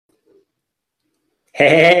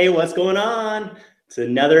Hey, what's going on? It's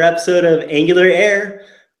another episode of Angular Air.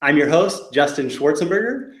 I'm your host, Justin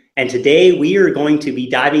Schwarzenberger, and today we are going to be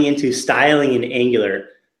diving into styling in Angular.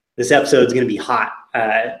 This episode is going to be hot.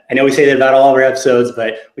 I know we say that about all of our episodes,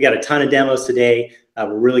 but we got a ton of demos today.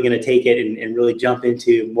 We're really going to take it and really jump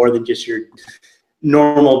into more than just your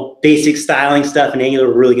normal basic styling stuff in Angular.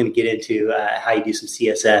 We're really going to get into how you do some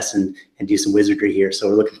CSS and do some wizardry here. So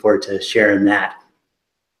we're looking forward to sharing that.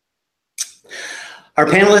 Our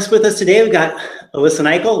panelists with us today, we've got Alyssa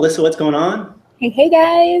Nichol. Alyssa, what's going on? Hey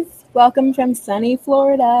guys. Welcome from sunny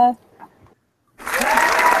Florida.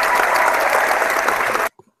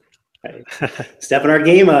 Stepping our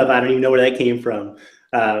game up. I don't even know where that came from.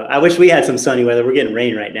 I wish we had some sunny weather. We're getting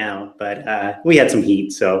rain right now, but we had some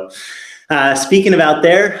heat. So speaking of out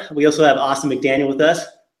there, we also have Austin McDaniel with us.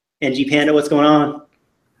 NG Panda, what's going on?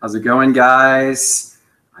 How's it going, guys?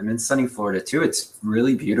 I'm in sunny Florida too. It's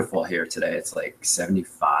really beautiful here today. It's like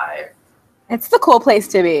 75. It's the cool place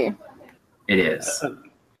to be. It is.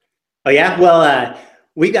 Oh yeah? Well,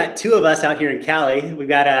 we got two of us out here in Cali. We've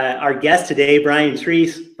got our guest today, Brian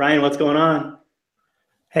Treese. Brian, what's going on?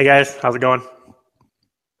 Hey guys, how's it going?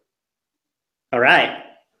 All right.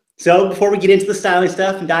 So before we get into the styling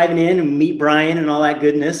stuff and diving in and meet Brian and all that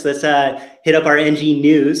goodness, let's hit up our NG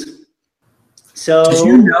news. So did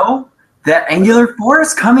you know that Angular 4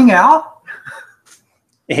 is coming out?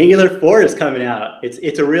 Angular 4 is coming out.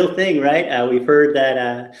 It's a real thing, right? We've heard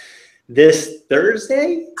that this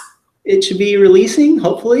Thursday it should be releasing,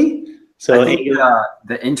 hopefully. So I think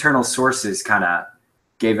the internal sources kind of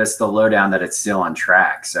gave us the lowdown that it's still on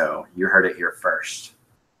track. So you heard it here first.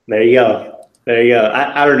 There you go. There you go.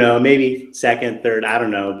 I don't know, maybe second, third, I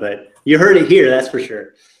don't know, but you heard it here, that's for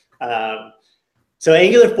sure. So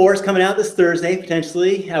Angular 4 is coming out this Thursday,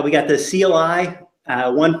 potentially. We got the CLI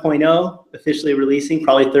 1.0 officially releasing,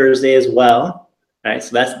 probably Thursday as well. All right,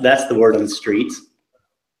 so that's the word on the streets.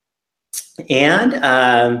 And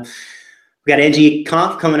we got NG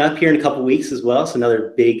Conf coming up here in a couple weeks as well. So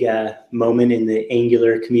another big moment in the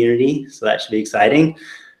Angular community. So that should be exciting.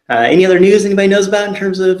 Any other news anybody knows about in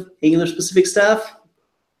terms of Angular specific stuff?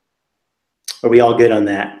 Are we all good on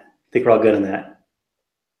that? I think we're all good on that.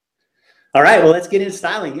 All right, well, let's get into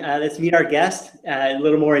styling. Let's meet our guest a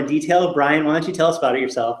little more in detail. Brian, why don't you tell us about it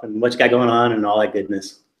yourself and what you got going on and all that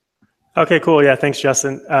goodness? Okay, cool. Yeah, thanks,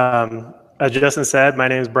 Justin. As Justin said, my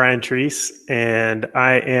name is Brian Treese, and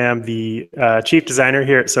I am the chief designer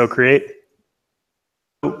here at SoCreate.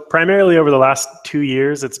 Primarily over the last 2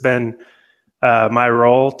 years, it's been my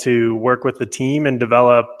role to work with the team and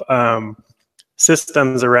develop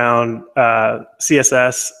systems around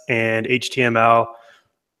CSS and HTML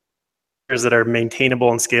that are maintainable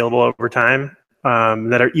and scalable over time,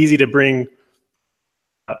 that are easy to bring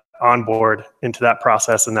on board into that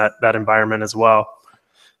process and that environment as well.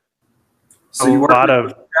 So you work with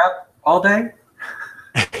Bootstrap all day?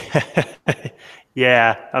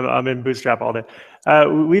 Yeah, I'm in Bootstrap all day.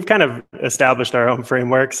 We've kind of established our own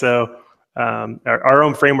framework, so our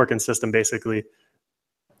own framework and system basically.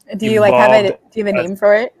 Do you have a name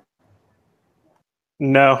for it?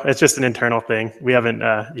 No, it's just an internal thing. We haven't,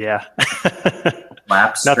 yeah.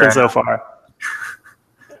 Lap strap. Nothing so far.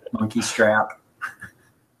 Monkey strap.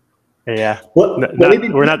 Yeah.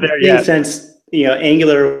 We're not there yet. Since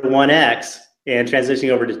Angular 1X and transitioning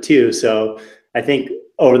over to 2, so I think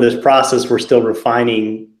over this process we're still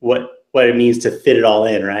refining what it means to fit it all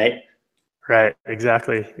in, right? Right.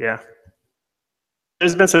 Exactly. Yeah.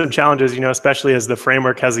 There's been some challenges, especially as the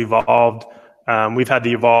framework has evolved. We've had to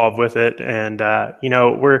evolve with it, and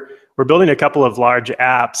we're building a couple of large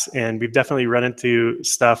apps, and we've definitely run into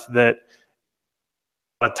stuff that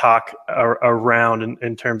I talk around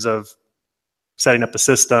in terms of setting up the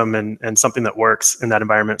system and something that works in that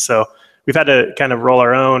environment. So we've had to kind of roll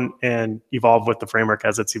our own and evolve with the framework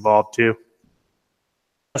as it's evolved too.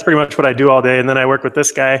 That's pretty much what I do all day, and then I work with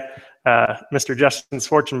this guy, Mr. Justin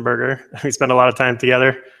Schwarzenberger. We spend a lot of time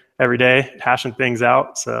together every day hashing things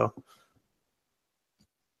out. So.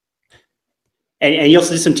 And you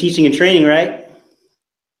also do some teaching and training, right?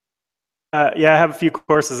 Yeah, I have a few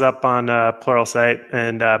courses up on Pluralsight,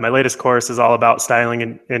 and my latest course is all about styling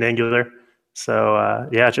in Angular. So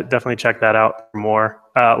yeah, definitely check that out for more.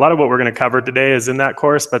 A lot of what we're going to cover today is in that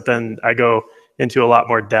course, but then I go into a lot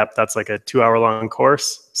more depth. That's like a 2-hour-long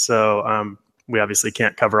course. So we obviously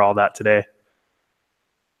can't cover all that today.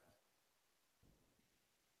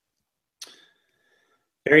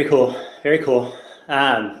 Very cool. Very cool.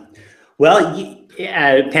 Well,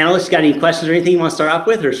 panelists, got any questions or anything you want to start off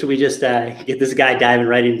with, or should we just get this guy diving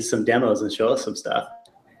right into some demos and show us some stuff?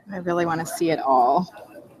 I really want to see it all.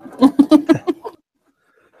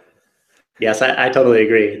 Yes, I totally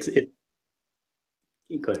agree.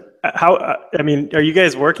 Good. I mean, are you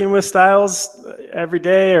guys working with styles every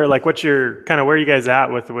day, or like what's your kind of where are you guys at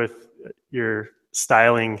with your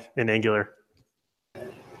styling in Angular?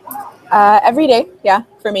 Every day, yeah,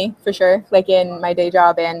 for me, for sure. Like in my day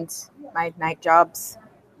job and my night jobs,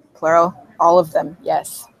 plural, all of them.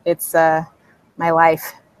 Yes, it's my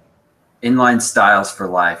life. Inline styles for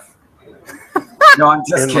life. No, I'm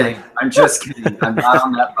just kidding. I'm just kidding. I'm not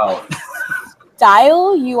on that boat.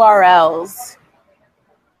 Style URLs,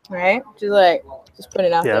 right? Just put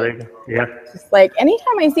it out there. Yeah. Just like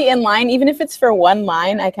anytime I see inline, even if it's for one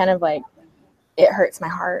line, I kind of like, it hurts my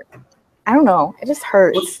heart. I don't know. It just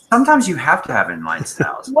hurts. Well, sometimes you have to have inline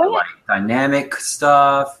styles for like dynamic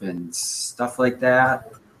stuff and stuff like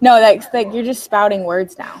that. No, like you're just spouting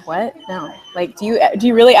words now. What? No. Like, do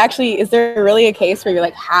you really actually? Is there really a case where you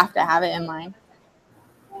like have to have it inline?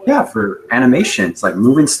 Yeah, for animations, like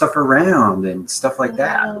moving stuff around and stuff like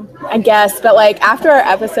that. I guess, but like after our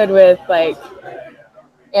episode with like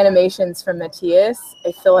animations from Matthias,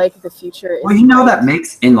 I feel like the future is. Well, you know that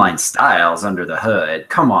makes inline styles under the hood.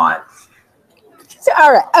 Come on. So,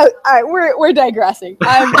 all right, we're digressing.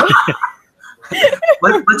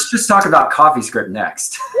 Let's just talk about CoffeeScript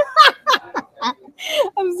next.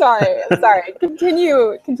 I'm sorry.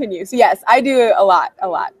 Continue. So yes, I do a lot,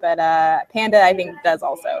 but Panda I think does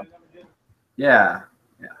also. Yeah.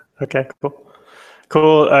 Okay,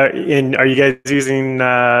 cool. And are you guys using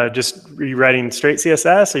are you writing straight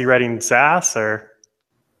CSS? Are you writing Sass or?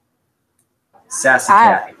 Sassy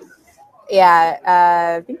cat.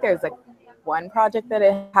 Yeah, I think there's like one project that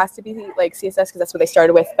it has to be like CSS because that's what they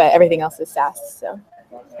started with, but everything else is Sass. So,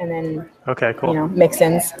 and then okay, cool.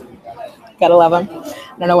 Mix-ins. Gotta love them.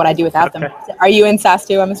 I don't know what I do without them. Are you in Sass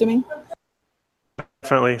too, I'm assuming?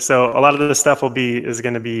 Definitely. So a lot of this stuff is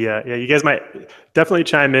going to be, you guys might definitely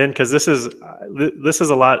chime in because this is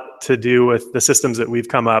a lot to do with the systems that we've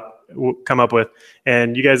come up with.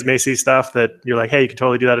 And you guys may see stuff that you're like, hey, you can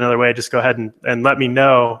totally do that another way. Just go ahead and let me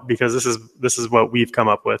know because this is what we've come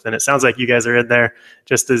up with. And it sounds like you guys are in there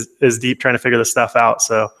just as deep trying to figure this stuff out.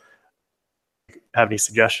 So have any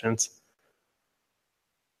suggestions?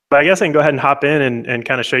 But I guess I can go ahead and hop in and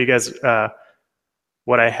kind of show you guys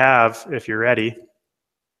what I have if you're ready.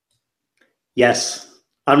 Yes,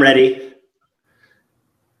 I'm ready.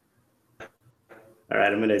 All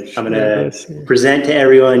right, I'm gonna present to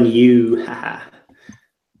everyone you. All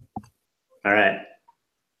right.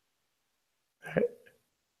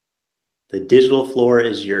 The digital floor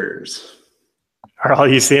is yours. Are all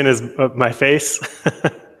you seeing is my face?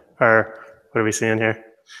 Or what are we seeing here?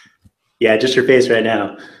 Yeah, just your face right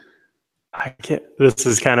now. This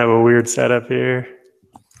is kind of a weird setup here.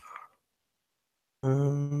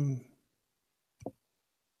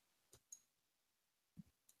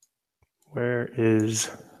 Where is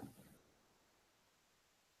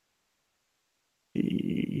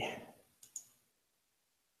the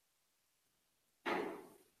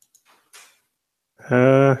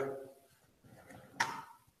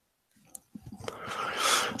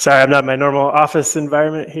sorry, I'm not in my normal office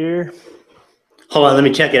environment here. Hold on, let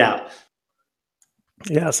me check it out.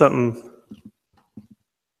 Yeah, something.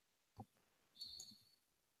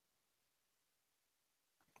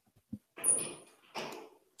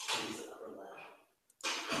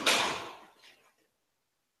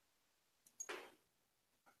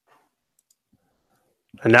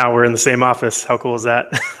 And now we're in the same office. How cool is that?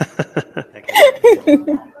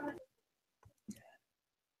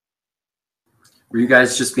 Were you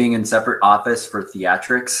guys just being in separate office for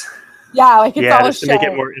theatrics? Yeah, like it's all just to make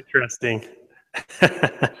it more interesting.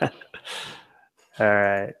 All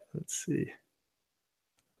right, let's see.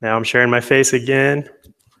 Now I'm sharing my face again.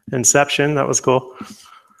 Inception, that was cool.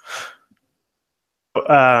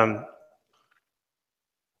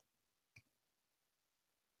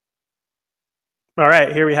 All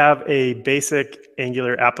right, here we have a basic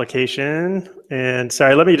Angular application. And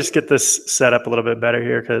sorry, let me just get this set up a little bit better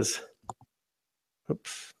here because,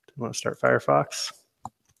 oops, didn't want to start Firefox.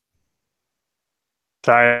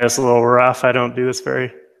 Sorry, it's a little rough. I don't do this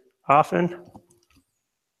very often.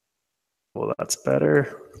 Well, that's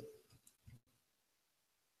better.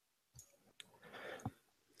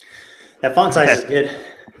 That font size is good.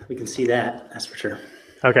 We can see that, that's for sure.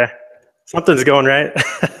 Okay, something's going right.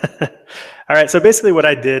 All right, so basically what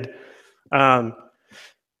I did, the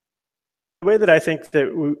way that I think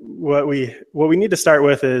that what we need to start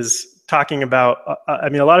with is talking about, I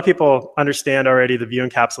mean, a lot of people understand already the view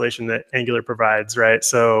encapsulation that Angular provides, right?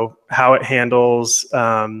 So how it handles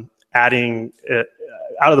adding it,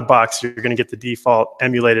 out of the box, you're going to get the default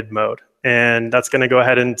emulated mode, And that's going to go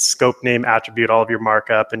ahead and scope name attribute all of your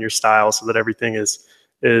markup and your style so that everything is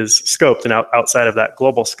scoped and outside of that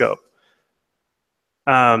global scope.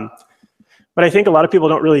 But I think a lot of people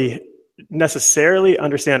don't really necessarily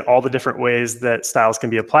understand all the different ways that styles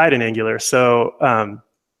can be applied in Angular. So I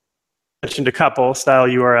mentioned a couple, style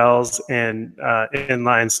URLs and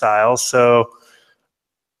inline styles. So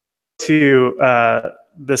to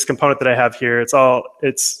this component that I have here,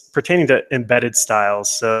 it's pertaining to embedded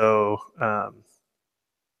styles. So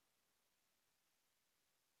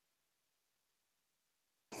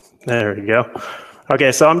there we go.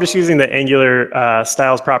 Okay, so I'm just using the Angular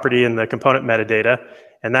styles property in the component metadata,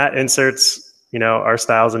 and that inserts our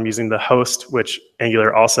styles. I'm using the host, which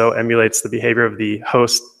Angular also emulates the behavior of the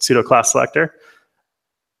host pseudo-class selector.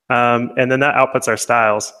 And then that outputs our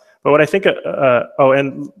styles. But what I think,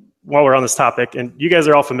 and while we're on this topic, and you guys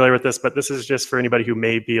are all familiar with this, but this is just for anybody who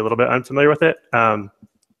may be a little bit unfamiliar with it.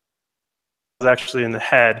 It's actually in the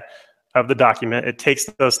head of the document. It takes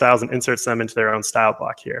those styles and inserts them into their own style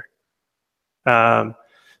block here.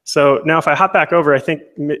 So now if I hop back over, I think,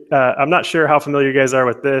 I'm not sure how familiar you guys are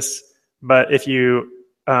with this, but if you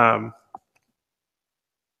add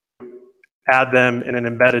them in an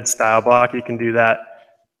embedded style block, you can do that.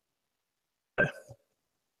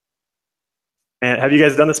 And have you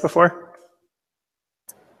guys done this before?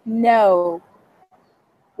 No.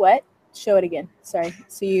 What? Show it again. Sorry.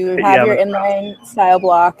 So you have your inline style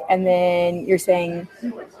block, and then you're saying...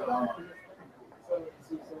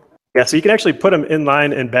 Yeah, so you can actually put them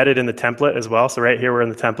inline embedded in the template as well. So right here, we're in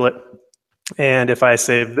the template. And if I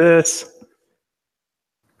save this,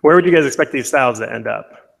 where would you guys expect these styles to end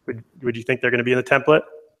up? Would you think they're going to be in the template?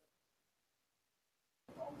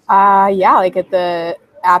 Yeah, like at the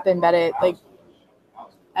app embedded, like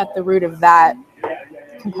at the root of that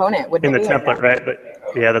component. In the template, right? But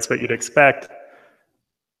yeah, that's what you'd expect.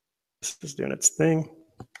 This is doing its thing.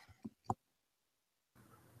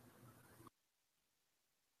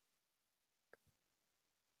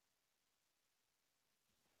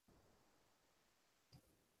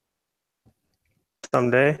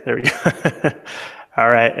 Someday, there we go. All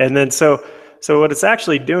right, and then so what it's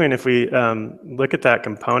actually doing, if we look at that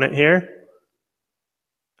component here,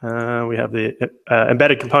 we have the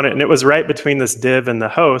embedded component, and it was right between this div and the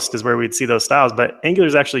host is where we'd see those styles. But Angular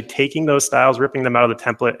is actually taking those styles, ripping them out of the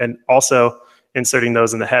template, and also inserting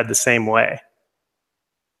those in the head the same way.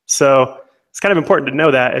 So it's kind of important to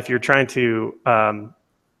know that if you're trying to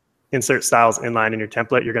insert styles inline in your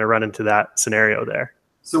template, you're going to run into that scenario there.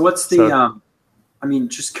 So what's the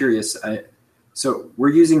just curious. So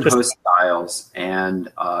we're using host styles,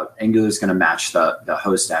 and Angular is going to match the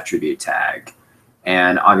host attribute tag.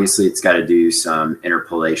 And obviously, it's got to do some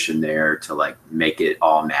interpolation there to like make it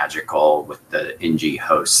all magical with the ng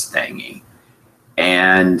host thingy.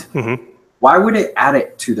 And why would it add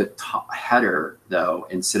it to the top header, though,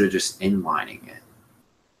 instead of just inlining it?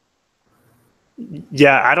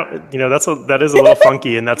 Yeah, I don't, that is a little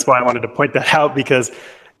funky, and that's why I wanted to point that out, because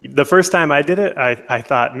the first time I did it, I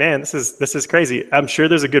thought, man, this is crazy. I'm sure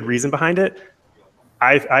there's a good reason behind it.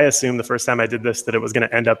 I assumed the first time I did this that it was going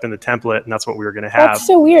to end up in the template, and that's what we were going to have. That's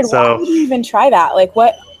so weird. Why would you even try that? Like,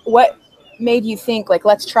 what made you think, like,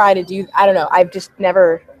 let's try to do? I don't know. I've just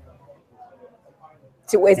never.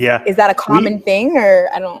 So is that a common thing, or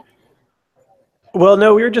I don't? Well,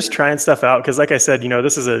 no, we were just trying stuff out because, like I said,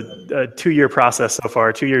 this is a 2-year process so far,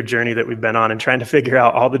 a 2-year journey that we've been on, and trying to figure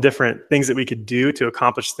out all the different things that we could do to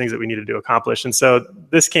accomplish things that we needed to accomplish. And so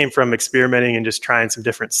this came from experimenting and just trying some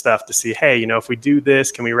different stuff to see, hey, if we do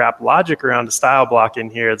this, can we wrap logic around a style block in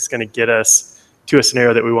here that's going to get us to a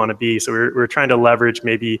scenario that we want to be? So we're trying to leverage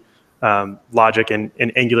maybe logic and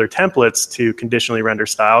Angular templates to conditionally render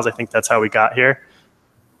styles. I think that's how we got here.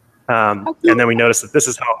 And then we noticed that this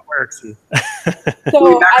is how it works.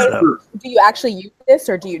 So do you actually use this,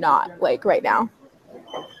 or do you not, like, right now?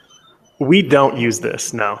 We don't use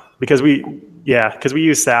this, no, because we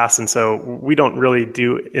use Sass, and so we don't really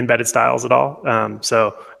do embedded styles at all.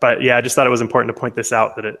 But yeah, I just thought it was important to point this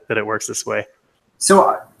out that it works this way.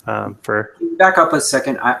 So back up a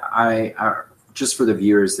second. I just for the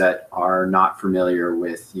viewers that are not familiar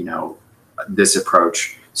with this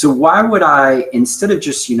approach. So why would I, instead of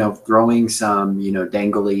just, throwing some,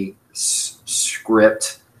 dangly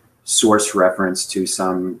script source reference to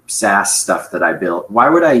some Sass stuff that I built, why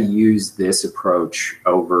would I use this approach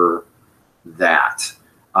over that?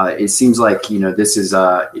 It seems like, this is,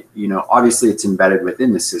 obviously it's embedded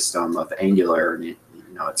within the system of Angular, and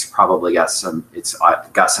it's probably got some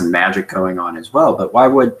magic going on as well. But why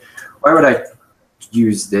would I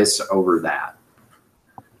use this over that?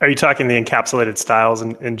 Are you talking the encapsulated styles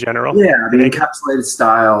in general? Yeah, the encapsulated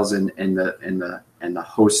styles and the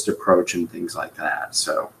host approach and things like that.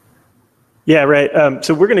 So. Yeah, right.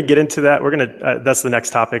 So we're going to get into that. We're going to, that's the next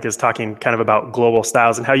topic, is talking kind of about global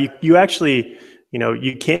styles and how you actually,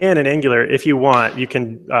 you can in Angular, if you want, you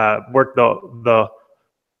can work the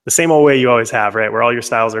same old way you always have, right? Where all your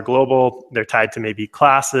styles are global, they're tied to maybe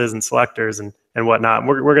classes and selectors and whatnot.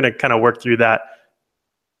 We're going to kind of work through that.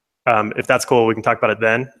 If that's cool, we can talk about it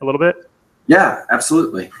then a little bit. Yeah,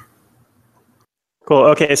 absolutely. Cool.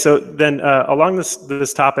 Okay. So then along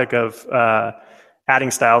this topic of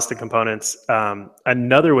adding styles to components,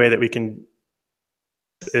 another way that we can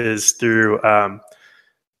is through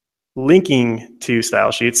linking to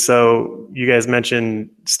style sheets. So you guys mentioned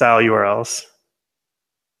style URLs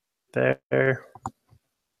there.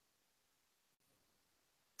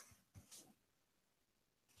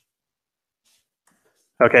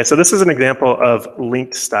 Okay, so this is an example of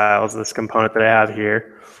linked styles, this component that I have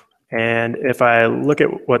here. And if I look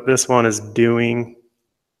at what this one is doing,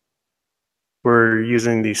 we're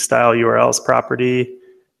using the style URLs property.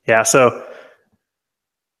 Yeah, so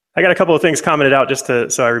I got a couple of things commented out just so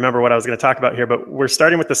I remember what I was going to talk about here, but we're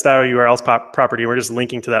starting with the style URLs property. We're just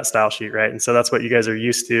linking to that style sheet, right? And so that's what you guys are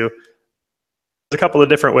used to. There's a couple of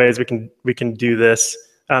different ways we can do this.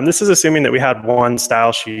 This is assuming that we had one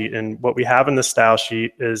style sheet, and what we have in the style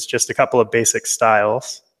sheet is just a couple of basic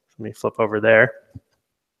styles. Let me flip over there.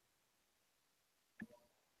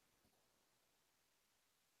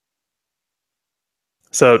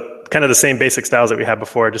 So kind of the same basic styles that we had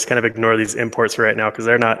before, just kind of ignore these imports right now because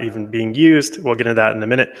they're not even being used. We'll get into that in a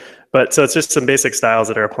minute. But so it's just some basic styles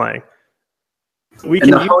that are applying.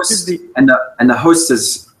 The host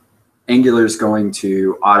is Angular is going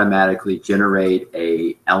to automatically generate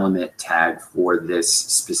a element tag for this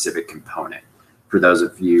specific component. For those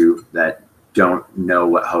of you that don't know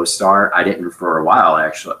what hosts are, I didn't for a while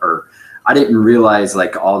actually, or I didn't realize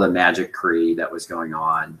like all the magic-ry that was going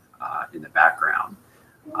on in the background.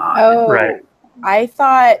 Right. I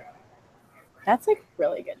thought that's like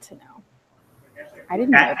really good to know. I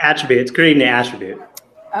didn't know. Attribute. It's creating an attribute.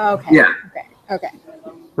 Okay. Yeah. Okay.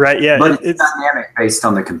 Right. Yeah. But it's dynamic based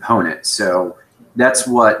on the component. So that's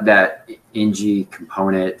what that ng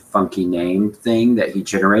component funky name thing that he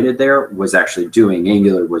generated there was actually doing.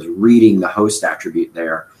 Angular was reading the host attribute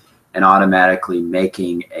there and automatically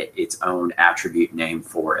making its own attribute name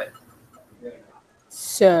for it.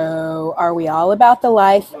 So are we all about the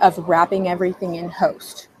life of wrapping everything in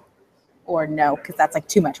host? Or no, because that's like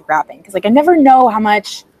too much wrapping. Because like I never know how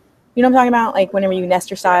much, you know what I'm talking about? Like whenever you nest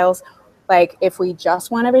your styles, like if we just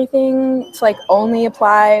want everything to like only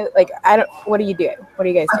apply, like what do you do? What do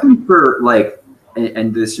you guys do? I think for like,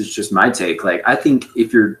 and this is just my take, like I think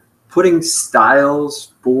if you're putting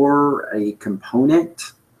styles for a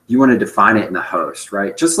component, you want to define it in the host,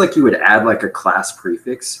 right? Just like you would add like a class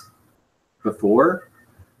prefix before.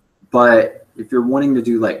 But if you're wanting to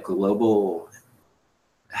do like global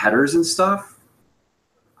headers and stuff,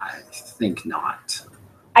 I think not.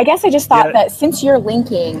 I guess I just thought that since you're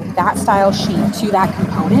linking that style sheet to that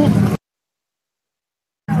component,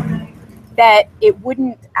 that it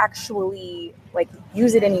wouldn't actually like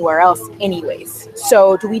use it anywhere else anyways.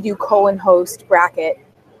 So do we do :host bracket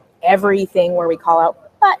everything where we call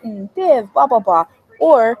out button, div, blah, blah, blah?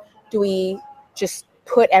 Or do we just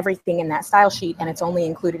put everything in that style sheet and it's only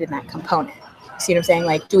included in that component? See what I'm saying?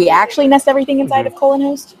 Like, do we actually nest everything inside of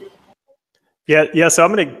 :host? Yeah. So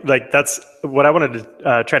I'm going to that's what I wanted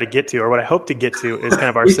to try to get to, or what I hope to get to, is kind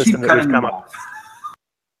of our system that we've come up.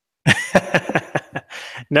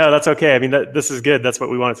 No, that's okay. I mean, this is good. That's what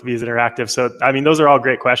we want it to be, is interactive. So, I mean, those are all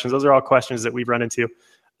great questions. Those are all questions that we've run into.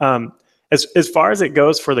 As far as it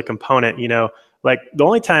goes for the component, like the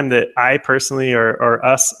only time that I personally or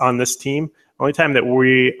us on this team, the only time that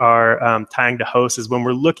we are tying to host is when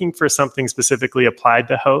we're looking for something specifically applied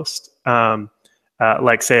to host.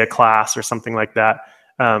 Like say a class or something like that,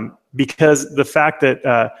 because the fact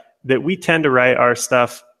that we tend to write our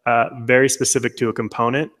stuff very specific to a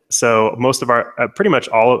component. So most of our, pretty much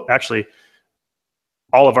all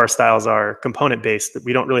of our styles are component based.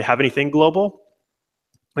 We don't really have anything global.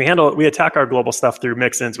 We attack our global stuff through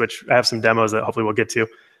mixins, which I have some demos that hopefully we'll get to,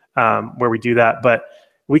 where we do that. But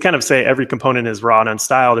we kind of say every component is raw and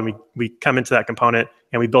unstyled, and we come into that component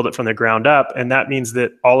and we build it from the ground up. And that means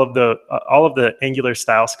that all of the Angular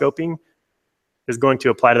style scoping is going to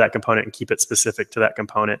apply to that component and keep it specific to that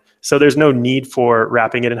component. So there's no need for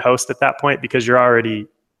wrapping it in host at that point because you're already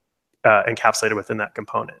encapsulated within that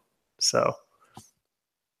component. So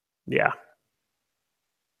yeah.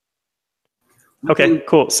 Okay,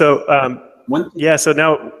 cool. So so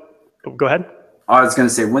now go ahead. I was going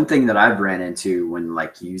to say, one thing that I've ran into when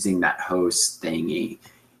like using that host thingy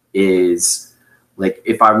is like,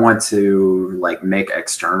 if I want to like make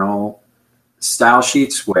external style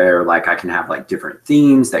sheets where like I can have like different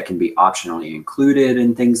themes that can be optionally included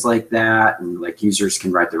and things like that, and like users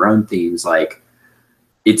can write their own themes, like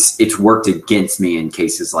it's worked against me in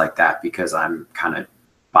cases like that, because I'm kind of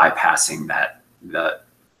bypassing the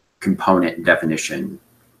component definition,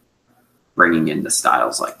 bringing in the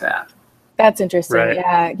styles like that. That's interesting. Right.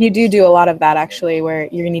 Yeah, you do a lot of that actually, where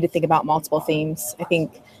you need to think about multiple themes. I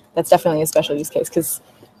think that's definitely a special use case, because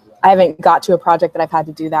I haven't got to a project that I've had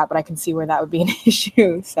to do that, but I can see where that would be an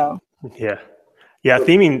issue. So Yeah.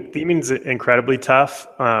 Theming's incredibly tough.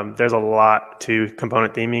 There's a lot to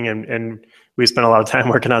component theming, and we spent a lot of time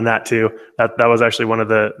working on that too. That was actually one of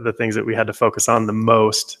the things that we had to focus on the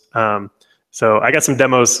most. So I got some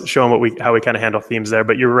demos showing how we kind of handle themes there.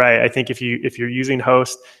 But you're right. I think if you're using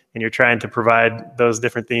host and you're trying to provide those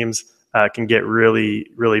different themes, it can get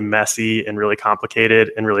really, really messy and really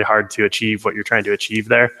complicated and really hard to achieve what you're trying to achieve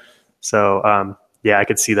there. So yeah, I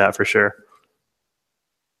could see that for sure.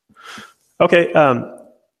 Okay,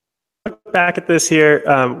 look back at this here.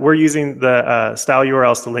 We're using the style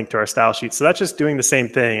URLs to link to our style sheet. So that's just doing the same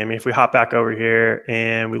thing. I mean, if we hop back over here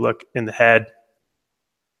and we look in the head,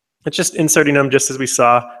 it's just inserting them just as we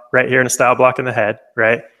saw right here in a style block in the head,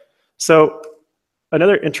 right? So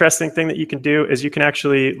another interesting thing that you can do is you can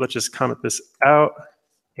actually, let's just comment this out,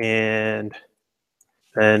 and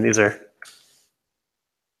then these are,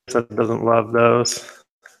 so it doesn't love those.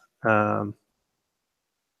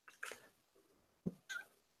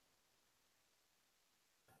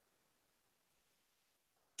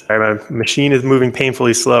 Sorry, my machine is moving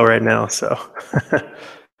painfully slow right now. So,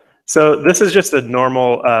 so this is just a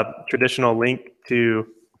normal traditional link to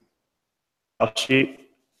a sheet,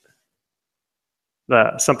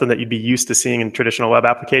 something that you'd be used to seeing in traditional web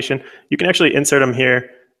application. You can actually insert them here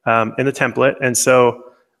in the template. And so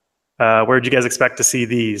where would you guys expect to see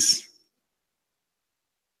these?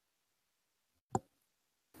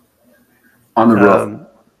 On the roof.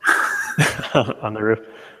 On the roof.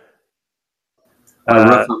 On the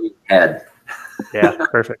roof on the head. Yeah,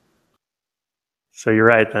 perfect. So you're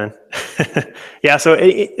right then. Yeah, so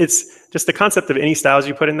it's just the concept of any styles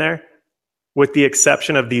you put in there, with the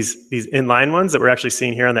exception of these inline ones that we're actually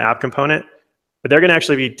seeing here on the app component, but they're going to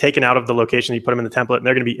actually be taken out of the location you put them in the template, and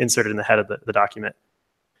they're going to be inserted in the head of the document.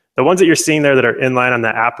 The ones that you're seeing there that are inline on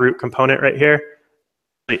the app root component right here,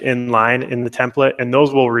 inline in the template, and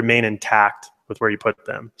those will remain intact with where you put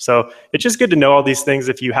them. So it's just good to know all these things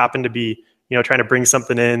if you happen to be trying to bring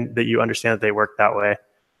something in that you understand that they work that way.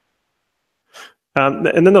 And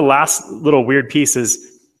then the last little weird piece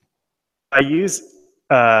is I use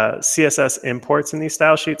CSS imports in these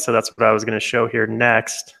style sheets. So that's what I was going to show here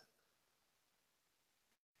next.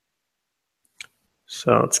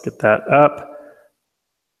 So let's get that up.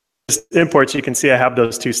 Just imports, you can see I have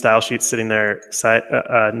those two style sheets sitting there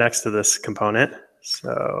next to this component.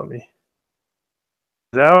 So let me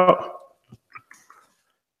get out.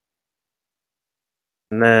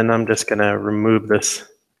 And then I'm just going to remove this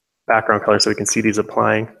background color so we can see these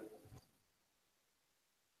applying.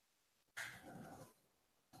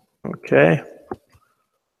 Okay.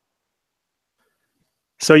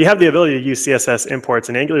 So you have the ability to use CSS imports,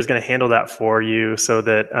 and Angular is going to handle that for you so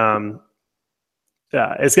that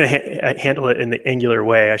it's going to handle it in the Angular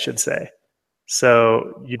way, I should say.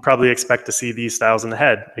 So you'd probably expect to see these styles in the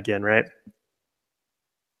head again, right?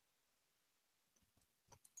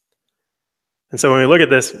 And so when we look at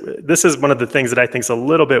this, this is one of the things that I think is a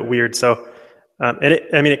little bit weird. So, and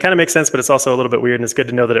it kind of makes sense, but it's also a little bit weird, and it's good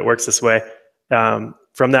to know that it works this way.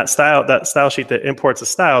 From that style sheet that imports the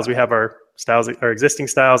styles, we have our styles, our existing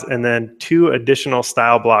styles, and then 2 additional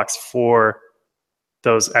style blocks for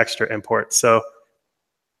those extra imports. So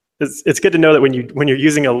it's good to know that when you're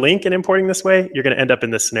using a link and importing this way, you're going to end up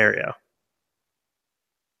in this scenario.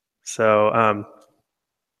 So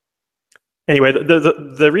anyway,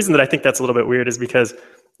 the reason that I think that's a little bit weird is because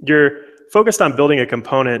you're focused on building a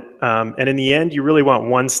component, and in the end, you really want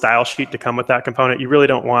one style sheet to come with that component. You really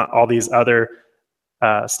don't want all these other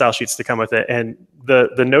style sheets to come with it. And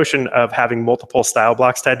the notion of having multiple style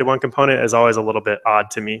blocks tied to one component is always a little bit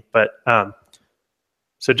odd to me. But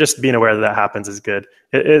so just being aware that happens is good.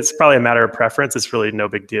 It's probably a matter of preference. It's really no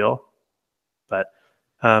big deal. But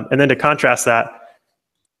and then to contrast that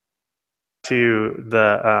to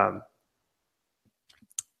the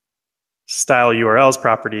style URLs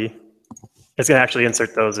property, it's going to actually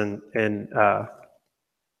insert those in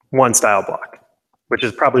one style block, which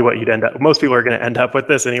is probably what you'd end up. Most people are going to end up with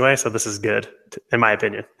this anyway, so this is good, in my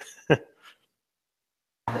opinion.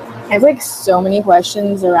 I have like so many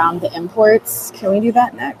questions around the imports. Can we do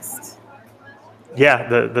that next? Yeah,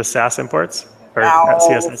 the SAS imports or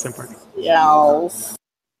CSS imports. Yes.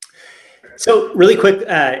 So really quick,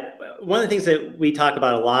 one of the things that we talk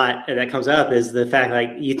about a lot and that comes up is the fact,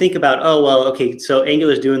 like, you think about, oh, well, okay, so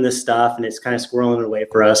Angular's doing this stuff and it's kind of squirreling away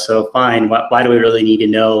for us. So fine, why do we really need to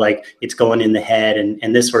know, like, it's going in the head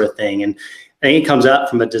and this sort of thing? And I think it comes up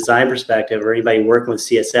from a design perspective, or anybody working with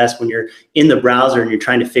CSS, when you're in the browser and you're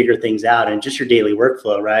trying to figure things out and just your daily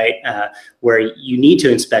workflow, right? Where you need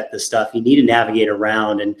to inspect this stuff, you need to navigate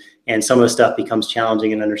around, and some of the stuff becomes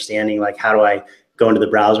challenging in understanding, like, how do I go into the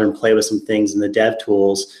browser and play with some things in the dev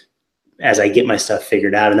tools as I get my stuff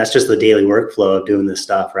figured out. And that's just the daily workflow of doing this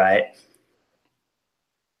stuff, right?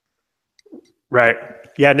 Right.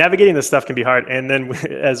 Yeah, navigating this stuff can be hard. And then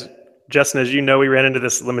as Justin, as you know, we ran into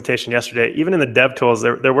this limitation yesterday. Even in the dev tools,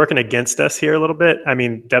 they're working against us here a little bit. I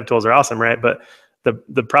mean, dev tools are awesome, right? But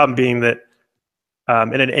the problem being that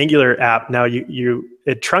in an Angular app, now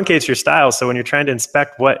it truncates your styles. So when you're trying to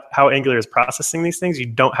inspect how Angular is processing these things, you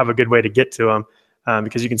don't have a good way to get to them.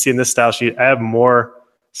 Because you can see in this style sheet, I have more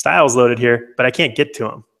styles loaded here, but I can't get to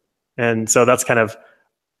them. And so that's kind of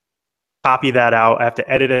copy that out. I have to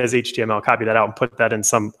edit it as HTML, copy that out and put that in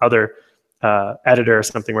some other editor or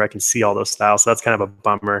something where I can see all those styles. So that's kind of a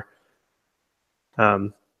bummer.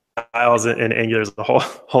 Styles in Angular is a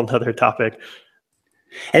whole nother topic.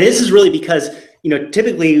 And this is really because,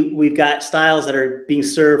 typically we've got styles that are being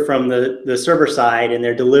served from the server side and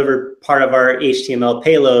they're delivered part of our HTML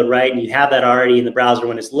payload, right? And you have that already in the browser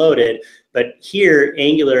when it's loaded. But here,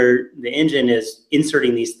 Angular, the engine, is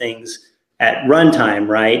inserting these things at runtime,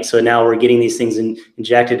 right? So now we're getting these things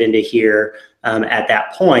injected into here at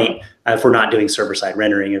that point, if we're not doing server-side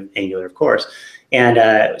rendering of Angular, of course.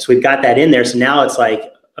 And so we've got that in there. So now it's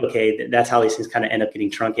like, okay, that's how these things kind of end up getting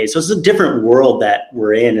truncated. So it's a different world that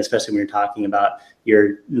we're in, especially when you're talking about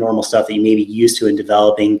your normal stuff that you may be used to in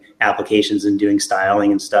developing applications and doing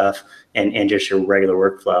styling and stuff, and just your regular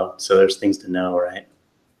workflow. So there's things to know, right?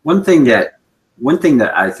 One thing that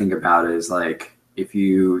I think about is, like, if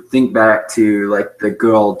you think back to like the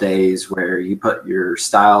good old days where you put your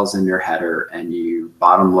styles in your header and you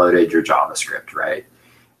bottom loaded your JavaScript, right?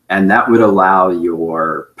 And that would allow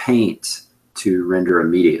your paint to render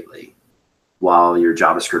immediately while your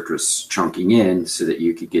JavaScript was chunking in so that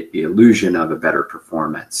you could get the illusion of a better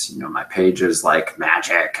performance. My page is like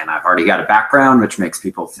magic and I've already got a background, which makes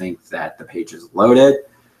people think that the page is loaded.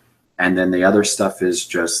 And then the other stuff is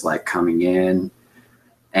just like coming in.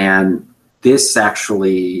 And this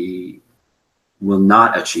actually will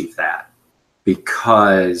not achieve that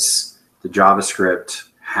because the JavaScript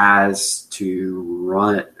has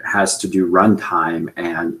to do runtime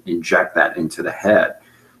and inject that into the head.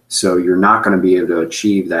 So you're not going to be able to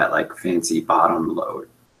achieve that like fancy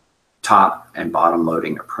top and bottom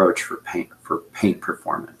loading approach for paint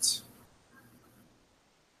performance.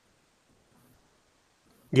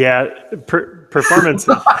 Yeah, performance.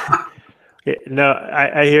 No,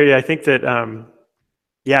 I hear you. I think that,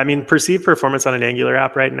 perceived performance on an Angular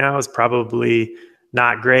app right now is probably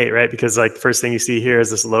not great, right? Because like first thing you see here is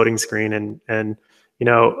this loading screen, and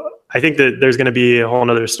I think that there's going to be a whole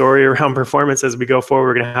nother story around performance as we go forward.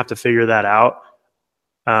 We're going to have to figure that out.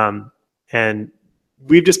 And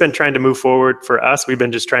we've just been trying to move forward. For us, we've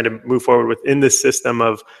been just trying to move forward within this system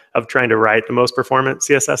of trying to write the most performant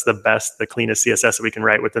CSS, the cleanest CSS that we can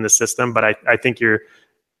write within the system. But I think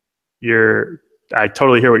I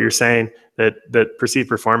totally hear what you're saying, that perceived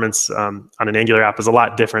performance on an Angular app is a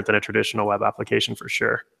lot different than a traditional web application for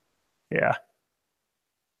sure. Yeah.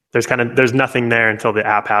 There's nothing there until the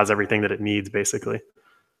app has everything that it needs, basically.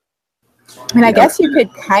 And I guess you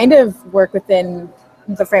could kind of work within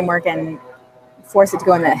the framework and force it to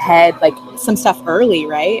go in the head, like some stuff early,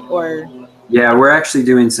 right? Or yeah, we're actually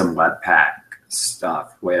doing some Webpack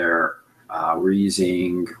stuff where we're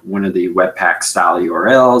using one of the Webpack style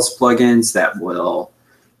URLs plugins that will,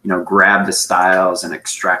 grab the styles and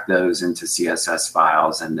extract those into CSS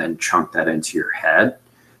files and then chunk that into your head.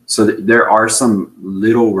 So there are some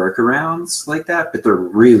little workarounds like that, but they're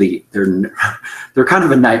kind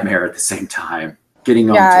of a nightmare at the same time.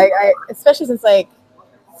 I especially since like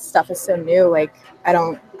stuff is so new, like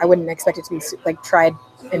I wouldn't expect it to be like tried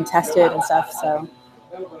and tested and stuff. So.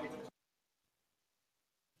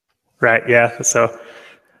 Right. Yeah. So,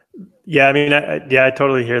 yeah, I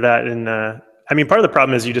totally hear that. And part of the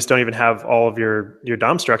problem is you just don't even have all of your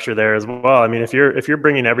DOM structure there as well. If you're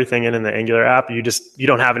bringing everything in the Angular app, you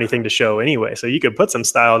don't have anything to show anyway. So you could put some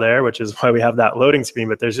style there, which is why we have that loading screen,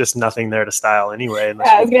 but there's just nothing there to style anyway.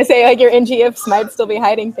 Yeah, I was going to say, like, your ngIfs might still be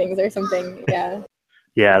hiding things or something. Yeah.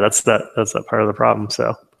 Yeah, that's that part of the problem.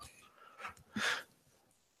 So.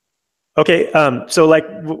 Okay, so like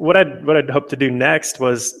what I'd hope to do next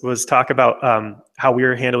was talk about how we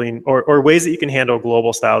are handling or ways that you can handle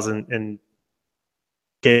global styles in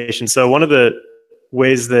application. So one of the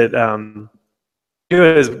ways that do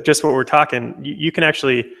it is just what we're talking. You can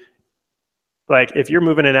actually, like, if you're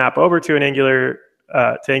moving an app over to an Angular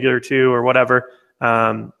to Angular 2 or whatever,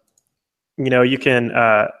 you can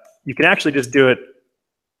actually just do it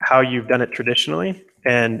how you've done it traditionally,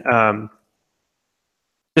 and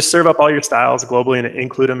just serve up all your styles globally and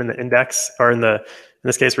include them in the index, or in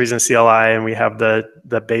this case we're using CLI, and we have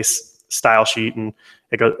the base style sheet, and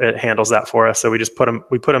it handles that for us. So we just put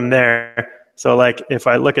them there. So like if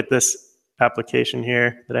I look at this application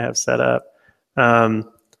here that I have set up,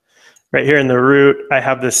 right here in the root, I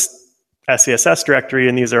have this SCSS directory,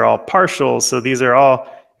 and these are all partials. So these are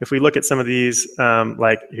all, if we look at some of these,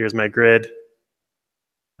 like here's my grid.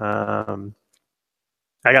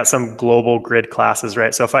 I got some global grid classes,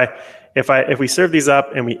 right? So if we serve these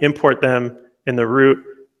up and we import them in the root,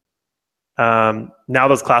 now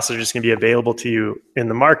those classes are just going to be available to you in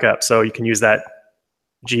the markup. So you can use that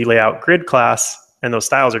glayout grid class, and those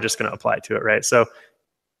styles are just going to apply to it, right? So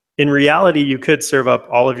in reality, you could serve up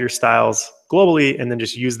all of your styles globally and then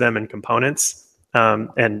just use them in components,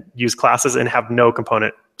 and use classes and have no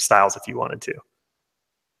component styles if you wanted to.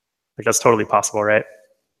 Like, that's totally possible, right?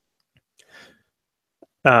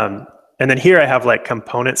 And then here I have like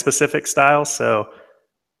component specific styles. So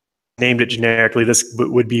named it generically, this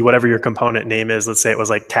would be whatever your component name is. Let's say it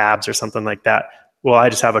was like tabs or something like that. Well, I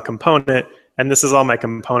just have a component, and this is all my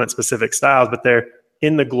component specific styles, but they're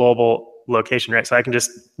in the global location, right? So I can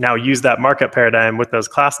just now use that markup paradigm with those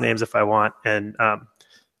class names if I want, and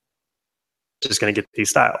just going to get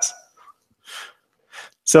these styles.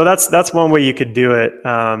 So that's one way you could do it.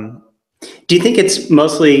 Do you think it's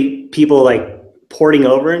mostly people like porting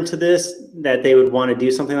over into this that they would want to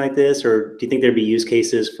do something like this, or do you think there'd be use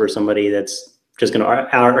cases for somebody that's just going to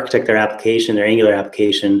architect their application, their Angular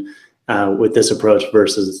application, with this approach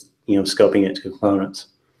versus scoping it to components?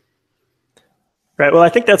 Right. Well, I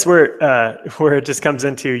think that's where it just comes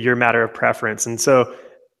into your matter of preference. And so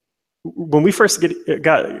when we first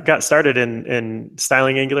got started in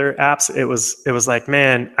styling Angular apps, it was like,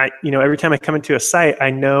 man, every time I come into a site,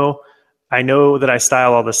 I know that I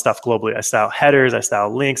style all this stuff globally. I style headers, I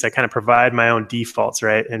style links, I kind of provide my own defaults,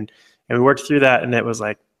 right? And we worked through that, and it was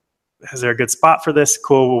like, is there a good spot for this?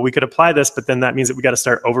 Cool, well, we could apply this, but then that means that we got to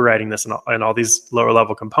start overriding this in all these lower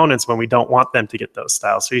level components when we don't want them to get those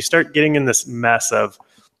styles. So you start getting in this mess of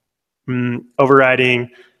overriding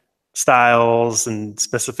styles and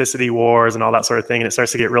specificity wars and all that sort of thing, and it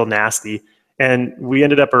starts to get real nasty. And we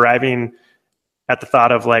ended up arriving at the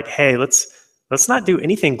thought of like, hey, let's not do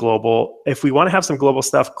anything global. If we want to have some global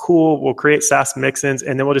stuff, cool, we'll create Sass mixins,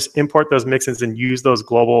 and then we'll just import those mixins and use those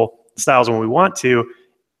global styles when we want to.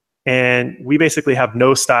 And we basically have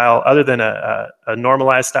no style other than a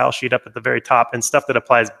normalized style sheet up at the very top, and stuff that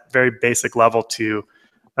applies very basic level to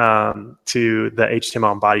the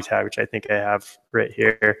HTML and body tag, which I think I have right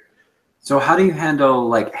here. So how do you handle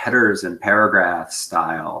like headers and paragraph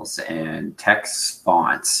styles and text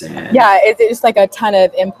fonts? And yeah, it's just like a ton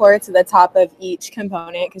of imports at the top of each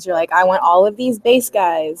component, because you're like, I want all of these base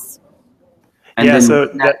guys. And yeah, then so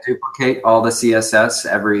that duplicate all the CSS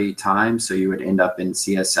every time, so you would end up in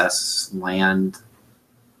CSS land.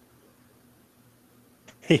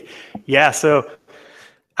 Yeah, so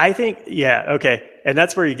I think, yeah, okay. And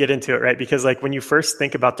that's where you get into it, right? Because like when you first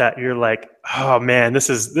think about that, you're like, oh man, this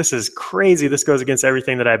is crazy. This goes against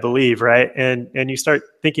everything that I believe, right? And you start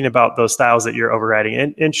thinking about those styles that you're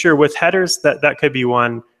overriding. And sure, with headers, that could be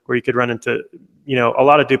one where you could run into, a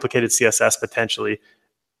lot of duplicated CSS potentially.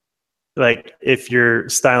 Like if you're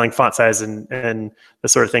styling font size and the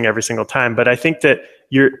sort of thing every single time. But I think that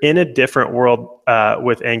you're in a different world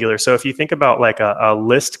with Angular. So if you think about like a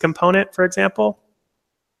list component, for example,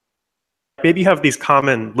 maybe you have these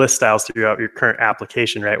common list styles throughout your current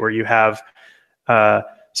application, right? Where you have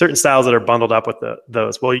certain styles that are bundled up with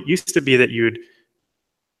those. Well, it used to be that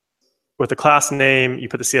with the class name, you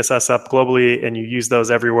put the CSS up globally and you use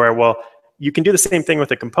those everywhere. Well, you can do the same thing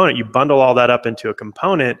with a component. You bundle all that up into a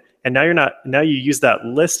component, and now you use that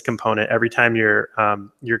list component every time you're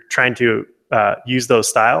trying to use those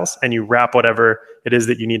styles, and you wrap whatever it is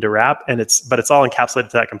that you need to wrap, but it's all encapsulated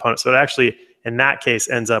to that component. So it actually, in that case,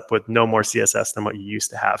 ends up with no more CSS than what you used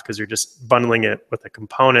to have, because you're just bundling it with a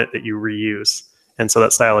component that you reuse. And so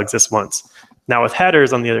that style exists once. Now with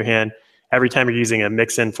headers, on the other hand, every time you're using a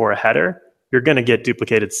mixin for a header, you're going to get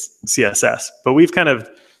duplicated CSS. But we've kind of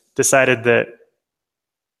decided that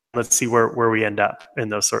let's see where we end up in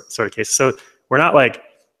those sort of cases. So we're not like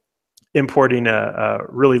importing a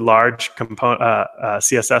really large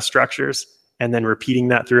CSS structures and then repeating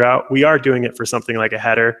that throughout. We are doing it for something like a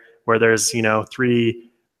header where there's 3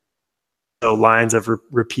 lines of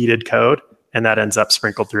repeated code, and that ends up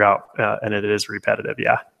sprinkled throughout, and it is repetitive.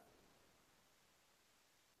 Yeah,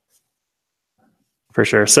 for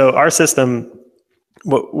sure. So our system,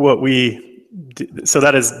 so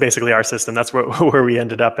that is basically our system. That's where we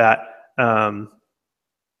ended up at.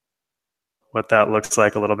 What that looks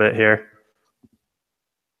like a little bit here.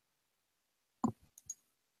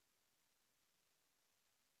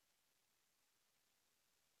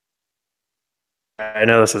 I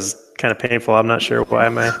know this is kind of painful. I'm not sure why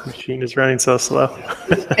my machine is running so slow.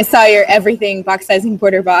 I saw your everything box sizing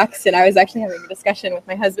border box, and I was actually having a discussion with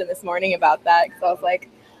my husband this morning about that, because I was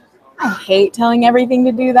like, I hate telling everything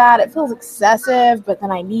to do that. It feels excessive, but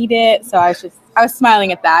then I need it. So I was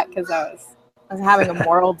smiling at that because I was having a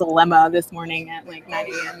moral dilemma this morning at like 9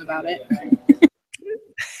 a.m. about it.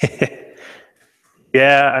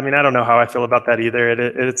 Yeah, I mean, I don't know how I feel about that either.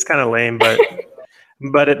 It's kind of lame, but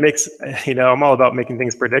but it makes, I'm all about making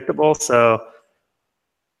things predictable. So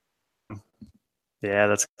yeah,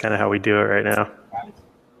 that's kind of how we do it right now.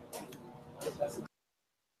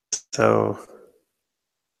 So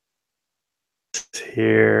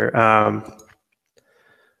here,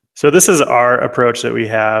 so this is our approach that we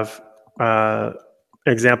have.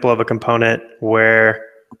 Example of a component where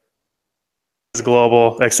it's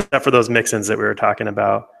global, except for those mix-ins that we were talking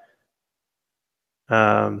about.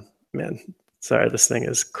 Man, sorry, this thing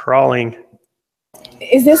is crawling.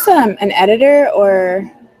 Is this an editor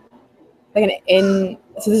or like so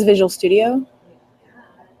this is Visual Studio?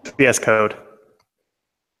 VS Code.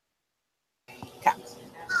 Okay.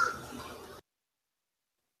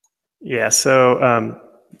 Yeah, so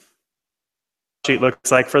sheet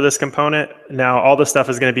looks like for this component. Now all the stuff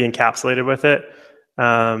is going to be encapsulated with it.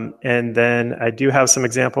 And then I do have some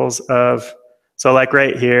examples of, so like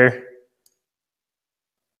right here.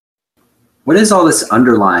 What is all this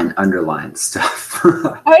underline stuff?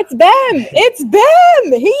 Oh, it's BEM. It's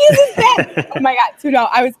BEM. He uses BEM. Oh my God. So no,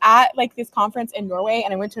 I was at like this conference in Norway,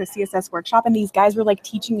 and I went to a CSS workshop, and these guys were like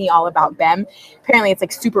teaching me all about BEM. Apparently it's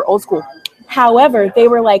like super old school. However, they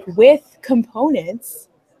were like, with components,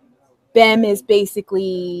 BEM is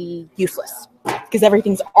basically useless because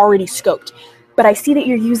everything's already scoped. But I see that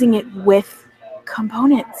you're using it with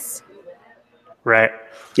components. Right.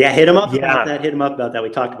 Yeah, hit him up about that. Hit him up about that. We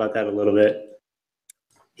talked about that a little bit.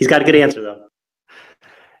 He's got a good answer, though.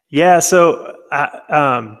 Yeah, so,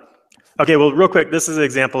 okay, well, real quick, this is an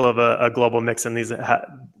example of a global mix, and this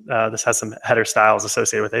has some header styles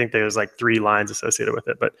associated with it. I think there's like 3 lines associated with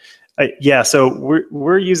it. But yeah, so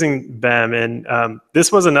we're using BEM, and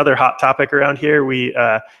this was another hot topic around here. We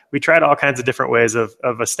tried all kinds of different ways of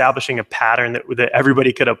establishing a pattern that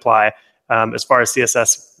everybody could apply as far as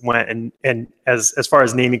CSS went, and as far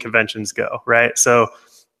as naming conventions go, right? So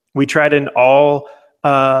we tried an all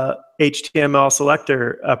HTML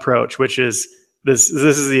selector approach, which is this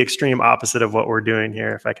is the extreme opposite of what we're doing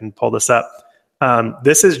here. If I can pull this up.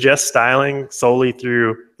 This is just styling solely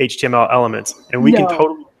through HTML elements, and we can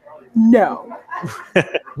totally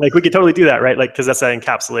like we could totally do that, right? Like, because that's that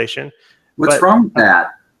encapsulation. What's wrong with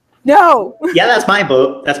that? No. Yeah, that's my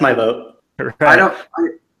vote. That's my vote. Right.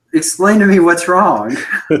 Explain to me what's wrong.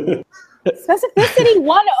 Specificity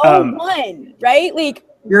 101, right? Like,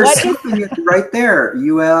 you're skipping it right there.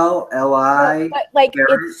 UL, LI. But like,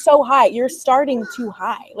 it's so high. You're starting too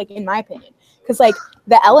high, like, in my opinion. Because like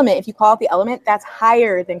the element, if you call out the element, that's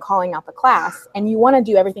higher than calling out the class. And you want to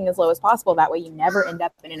do everything as low as possible. That way you never end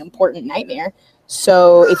up in an important nightmare.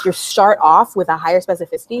 So if you start off with a higher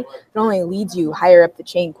specificity, it only leads you higher up the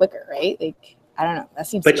chain quicker, right? Like, I don't know. That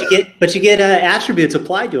seems. But you get attributes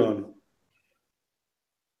applied to them.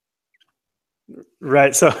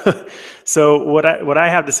 Right. So what I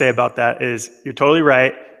have to say about that is you're totally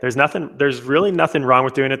right. There's really nothing wrong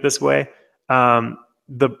with doing it this way.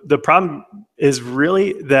 The problem is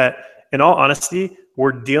really that, in all honesty,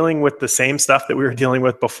 we're dealing with the same stuff that we were dealing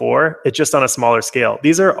with before. It's just on a smaller scale.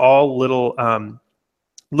 These are all little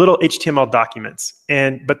HTML documents,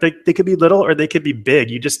 but they could be little or they could be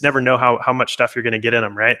big. You just never know how much stuff you're going to get in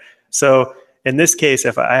them, right? So in this case,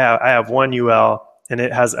 if I have one UL and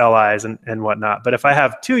it has LIs and whatnot, but if I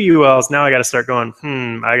have 2 ULs, now I got to start going,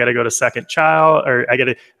 I got to go to second child, or I got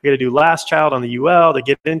to do last child on the UL to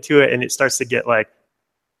get into it, and it starts to get like,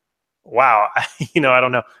 wow, I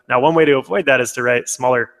don't know. Now, one way to avoid that is to write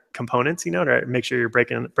smaller components, to make sure you're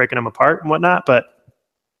breaking them apart and whatnot, but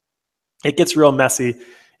it gets real messy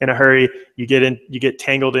in a hurry. You get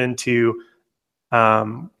tangled into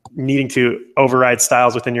needing to override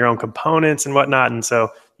styles within your own components and whatnot. And so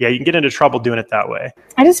yeah, you can get into trouble doing it that way.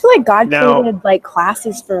 I just feel like God created like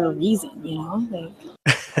classes for a reason, you know? Like,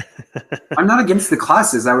 I'm not against the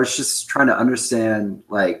classes. I was just trying to understand,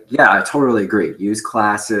 like, yeah, I totally agree. Use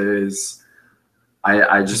classes.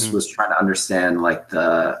 I just was trying to understand like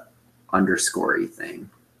the underscore-y thing.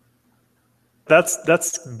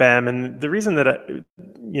 That's BEM, and the reason that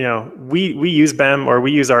we use BEM, or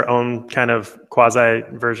we use our own kind of quasi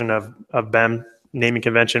version of BEM naming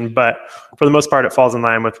convention, but for the most part, it falls in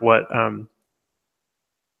line with what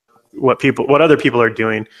other people are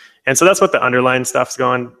doing, and so that's what the underlying stuff's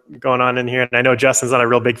going on in here. And I know Justin's not a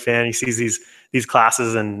real big fan. He sees these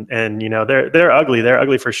classes, and they're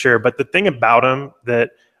ugly for sure. But the thing about them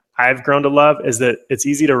that I've grown to love is that it's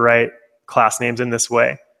easy to write class names in this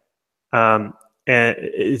way. And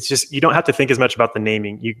it's just, you don't have to think as much about the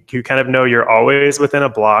naming. You kind of know you're always within a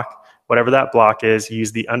block, whatever that block is. You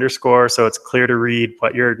use the underscore so it's clear to read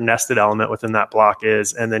what your nested element within that block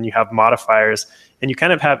is. And then you have modifiers, and you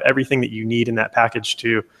kind of have everything that you need in that package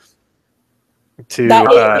to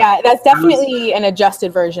that's definitely an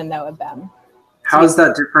adjusted version though of BEM. How is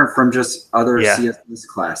that different from just other CSS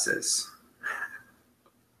classes?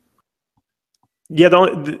 Yeah,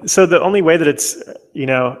 the only way that it's,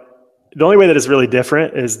 the only way that it's really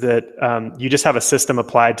different is that you just have a system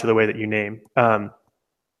applied to the way that you name.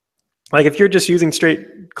 Like if you're just using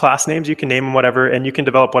straight class names, you can name them whatever, and you can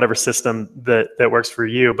develop whatever system that works for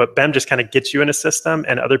you. But BEM just kind of gets you in a system,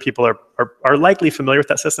 and other people are likely familiar with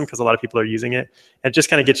that system because a lot of people are using it. And it just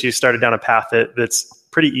kind of gets you started down a path that's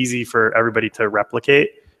pretty easy for everybody to replicate.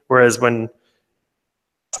 Whereas when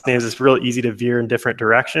names, it's real easy to veer in different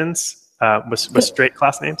directions with straight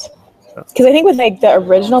class names. Because I think with like the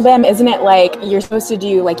original BEM, isn't it like you're supposed to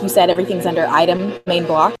do, like you said, everything's under item main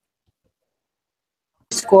block?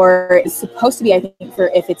 Score is supposed to be, I think, for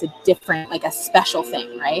if it's a different, like a special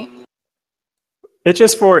thing, right? It's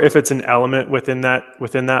just for if it's an element within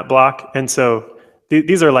that block. And so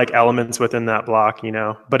these are like elements within that block,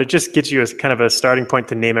 but it just gets you as kind of a starting point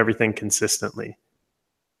to name everything consistently.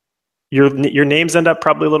 Your names end up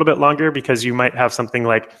probably a little bit longer because you might have something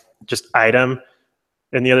like just item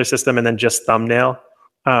in the other system and then just thumbnail.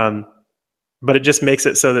 But it just makes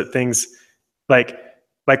it so that things like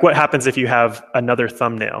what happens if you have another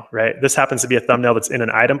thumbnail, right? This happens to be a thumbnail that's in an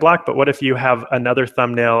item block, but what if you have another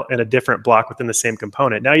thumbnail in a different block within the same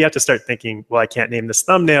component? Now you have to start thinking, well, I can't name this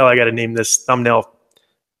thumbnail. I got to name this thumbnail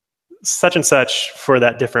such and such for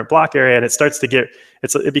that different block area. And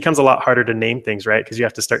it becomes a lot harder to name things, right? Because you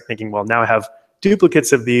have to start thinking, well, now I have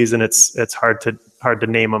duplicates of these, and it's hard to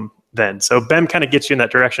name them then. So BEM kind of gets you in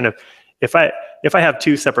that direction of, if I have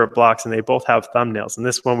two separate blocks and they both have thumbnails, and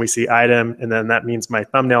this one we see item, and then that means my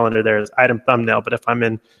thumbnail under there is item thumbnail. But if I'm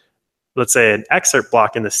in, let's say, an excerpt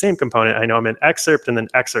block in the same component, I know I'm in excerpt and then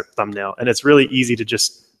excerpt thumbnail, and it's really easy to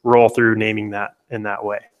just roll through naming that in that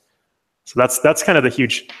way. So that's kind of the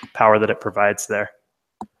huge power that it provides there.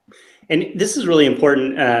 And this is really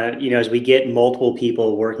important, as we get multiple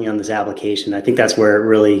people working on this application. I think that's where it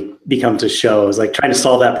really becomes a show, is like trying to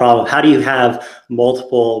solve that problem. How do you have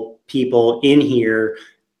multiple people in here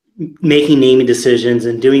making naming decisions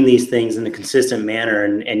and doing these things in a consistent manner?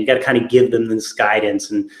 And you got to kind of give them this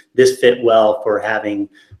guidance, and this fit well for having,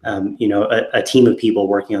 a team of people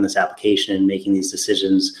working on this application and making these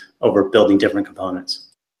decisions over building different components.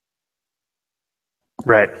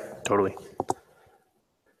 Right, totally.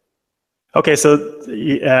 Okay, so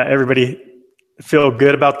everybody feel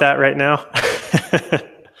good about that right now?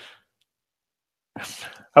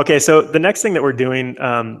 Okay, so the next thing that we're doing,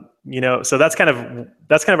 so that's kind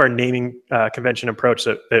of our naming convention approach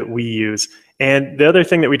that we use. And the other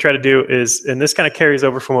thing that we try to do is, and this kind of carries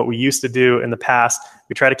over from what we used to do in the past,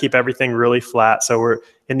 we try to keep everything really flat. So we're,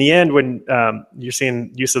 in the end, when you're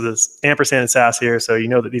seeing use of this ampersand and SAS here, so you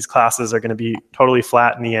know that these classes are going to be totally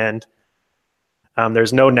flat in the end.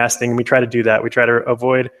 There's no nesting. We try to do that. We try to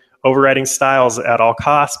avoid overriding styles at all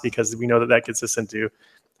costs, because we know that gets us into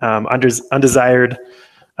undesired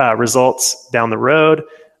results down the road.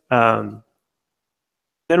 Then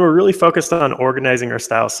we're really focused on organizing our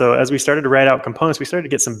styles. So as we started to write out components, we started to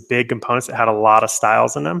get some big components that had a lot of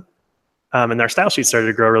styles in them. And our style sheet started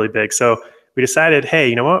to grow really big. So we decided, hey,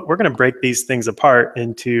 you know what? We're going to break these things apart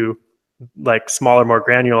into like smaller, more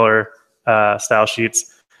granular style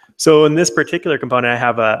sheets. So in this particular component, I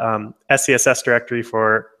have a SCSS directory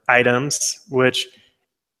for items, which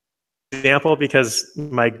example, because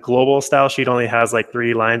my global style sheet only has like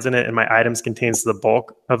 3 lines in it, and my items contains the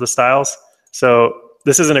bulk of the styles. So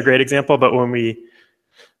this isn't a great example, but when we,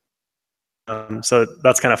 so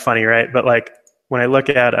that's kind of funny, right? But like when I look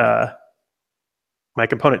at my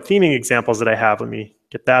component theming examples that I have, let me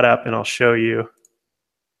get that up and I'll show you.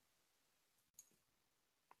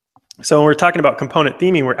 So when we're talking about component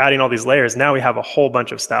theming, we're adding all these layers. Now we have a whole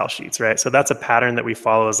bunch of style sheets, right? So that's a pattern that we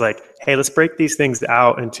follow, is like, hey, let's break these things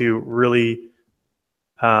out into really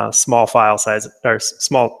small file size, or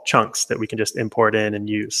small chunks that we can just import in and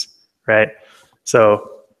use, right? So,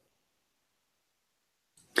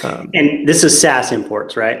 and this is Sass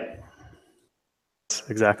imports, right?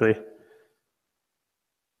 Exactly.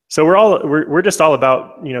 So we're just all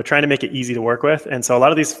about, trying to make it easy to work with. And so a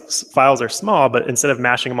lot of these files are small, but instead of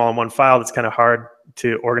mashing them all in one file, that's kind of hard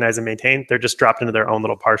to organize and maintain. They're just dropped into their own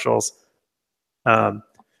little partials, and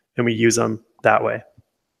we use them that way.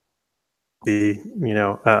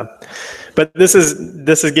 But this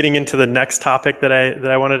is getting into the next topic that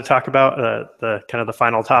I wanted to talk about, the kind of the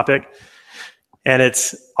final topic. And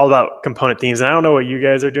it's all about component themes. And I don't know what you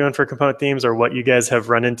guys are doing for component themes or what you guys have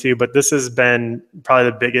run into, but this has been probably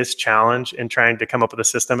the biggest challenge in trying to come up with a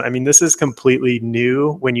system. I mean, this is completely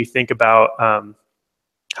new when you think about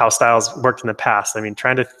how styles worked in the past. I mean,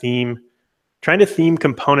 trying to theme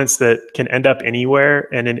components that can end up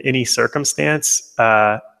anywhere and in any circumstance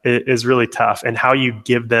is really tough. And how you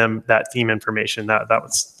give them that theme information,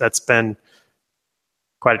 that's been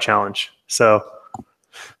quite a challenge. So,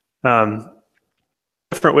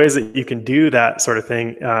 different ways that you can do that sort of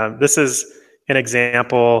thing. This is an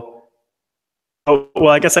example. Oh, well,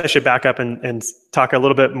 I guess I should back up and talk a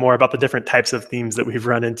little bit more about the different types of themes that we've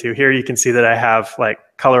run into. Here you can see that I have like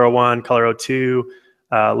color 01, color 02,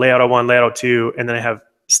 layout 01, layout 02, and then I have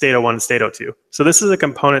state 01 and state 02. So this is a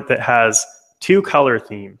component that has 2 color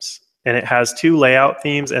themes, and it has 2 layout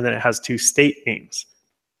themes, and then it has 2 state themes.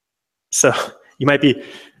 So you might be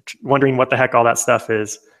wondering what the heck all that stuff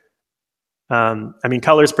is. I mean,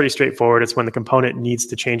 color is pretty straightforward. It's when the component needs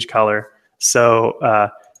to change color.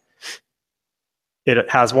 So it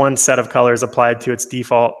has one set of colors applied to its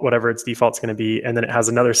default, whatever its default's going to be, and then it has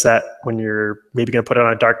another set when you're maybe going to put it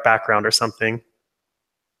on a dark background or something.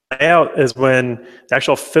 Layout is when the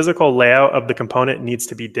actual physical layout of the component needs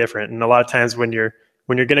to be different. And a lot of times when you're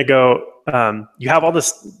going to go, you have all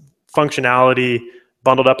this functionality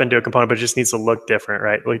bundled up into a component, but it just needs to look different,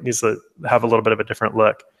 right? It needs to have a little bit of a different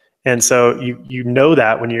look. And so you know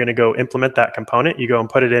that when you're going to go implement that component, you go and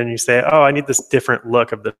put it in and you say, oh, I need this different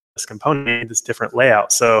look of this component, I need this different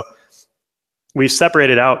layout. So we've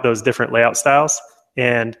separated out those different layout styles,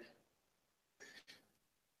 and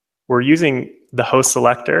we're using the host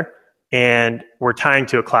selector, and we're tying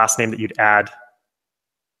to a class name that you'd add.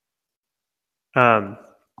 And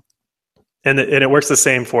it works the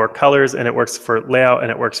same for colors, and it works for layout,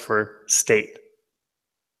 and it works for state.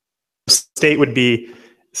 State would be,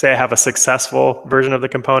 say I have a successful version of the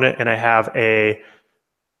component and I have a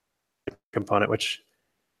component, which,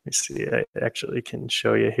 let me see, I actually can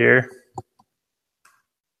show you here.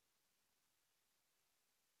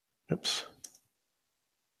 Oops.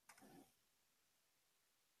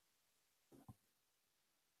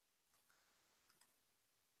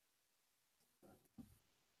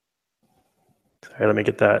 Sorry, let me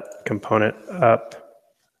get that component up.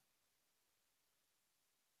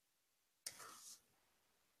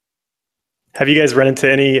 Have you guys run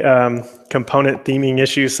into any component theming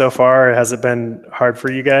issues so far? Or has it been hard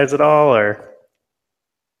for you guys at all, or?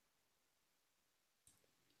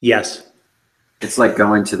 Yes. It's like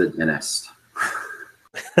going to the dentist.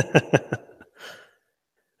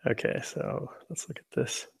 Okay, so let's look at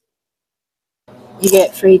this. You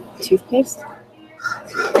get free toothpaste?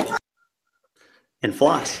 And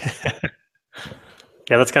floss.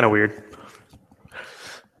 Yeah, that's kind of weird.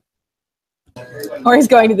 Or is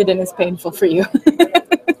going to the dentist painful for you?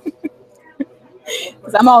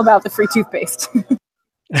 Because I'm all about the free toothpaste.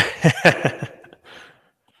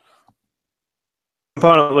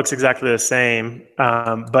 Component looks exactly the same,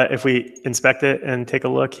 but if we inspect it and take a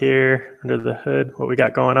look here under the hood, what we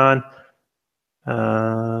got going on,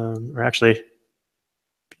 or actually,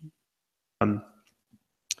 come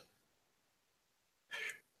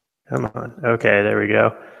on. Okay, there we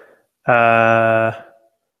go.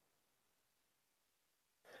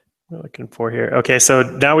 What we're looking for here. Okay, so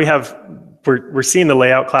now we're seeing the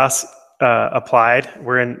layout class applied.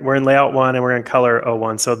 We're in layout 1 and we're in color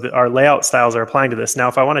 01. So our layout styles are applying to this. Now,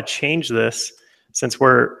 if I want to change this, since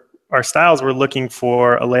our styles, we're looking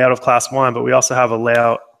for a layout of class 1, but we also have a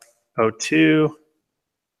layout 02,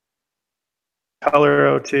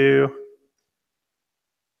 color 02.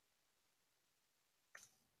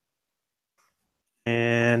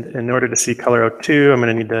 And in order to see color 02, I'm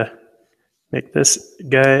going to need to make this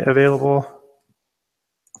guy available.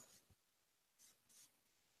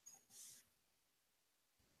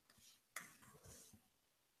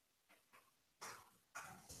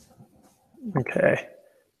 Okay.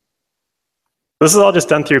 This is all just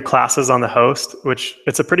done through classes on the host, which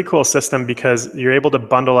it's a pretty cool system because you're able to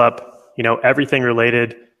bundle up, everything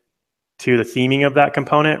related to the theming of that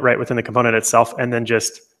component right within the component itself, and then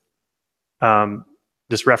just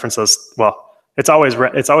reference those. Well, it's always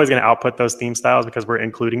going to output those theme styles because we're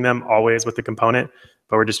including them always with the component,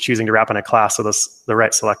 but we're just choosing to wrap in a class so the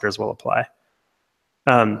right selectors will apply.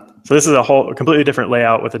 So this is a completely different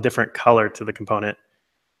layout with a different color to the component,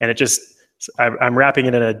 and I'm wrapping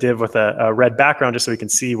it in a div with a red background just so we can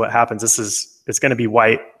see what happens. It's going to be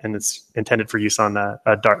white, and it's intended for use on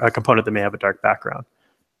a component that may have a dark background.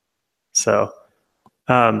 So,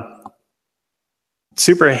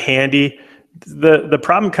 super handy. The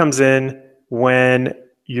problem comes in when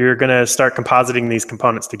you're going to start compositing these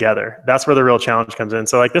components together. That's where the real challenge comes in.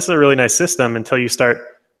 So this is a really nice system until you start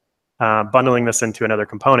bundling this into another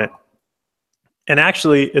component. And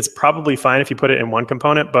actually, it's probably fine if you put it in one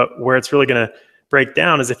component, but where it's really going to break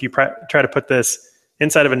down is if you try to put this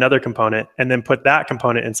inside of another component and then put that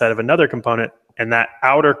component inside of another component, and that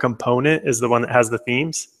outer component is the one that has the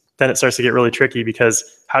themes, then it starts to get really tricky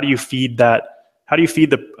because how do you feed the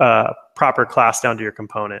proper class down to your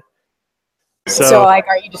component? So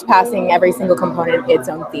are you just passing every single component its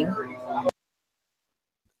own theme?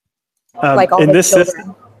 Like all in the this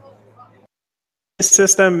children?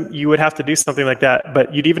 system, you would have to do something like that,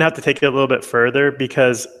 but you'd even have to take it a little bit further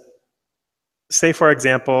because, say for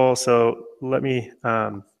example, so let me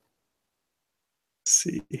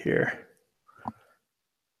see here.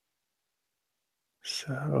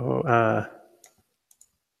 So,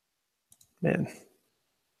 man.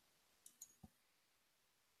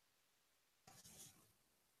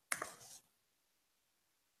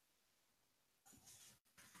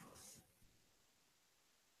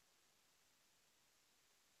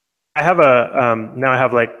 I have now I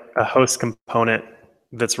have like a host component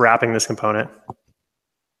that's wrapping this component.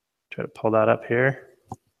 Try to pull that up here.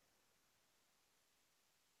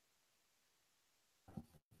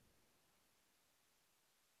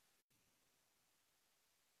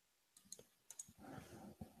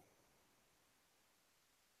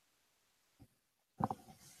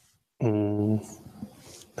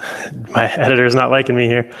 My editor's not liking me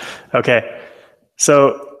here. Okay,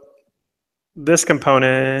 so this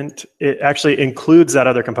component, it actually includes that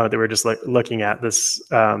other component that we're just looking at, this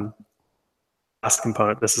last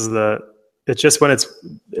component. This is it's just when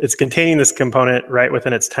it's containing this component right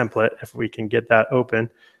within its template, if we can get that open.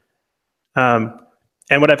 And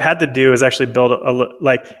what I've had to do is actually build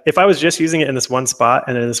if I was just using it in this one spot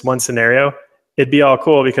and in this one scenario, it'd be all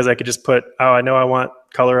cool because I could just put, I know I want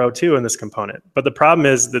color 02 in this component. But the problem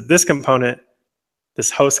is that this component, this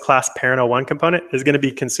host class parent 01 component, is going to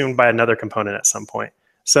be consumed by another component at some point.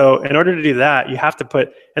 So in order to do that, you have to and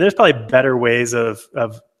there's probably better ways of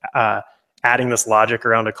adding this logic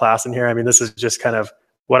around a class in here. I mean, this is just kind of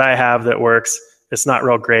what I have that works. It's not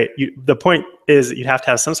real great. The point is that you'd have to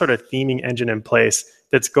have some sort of theming engine in place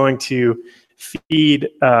that's going to feed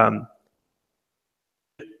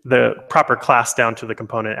the proper class down to the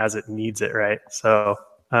component as it needs it, right? So,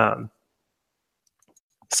 that's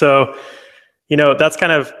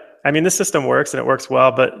kind of, this system works and it works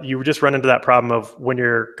well, but you just run into that problem of when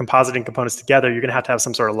you're compositing components together, you're going to have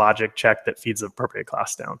some sort of logic check that feeds the appropriate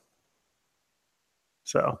class down.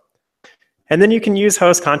 So, and then you can use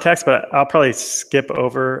host context, but I'll probably skip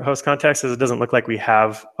over host context as it doesn't look like we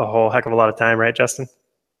have a whole heck of a lot of time, right, Justin?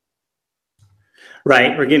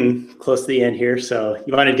 Right, we're getting close to the end here, so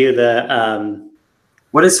you want to do the...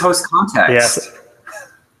 What is host context?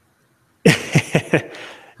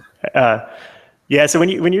 Yes. So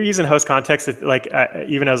when you're using host context,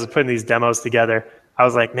 even as I was putting these demos together, I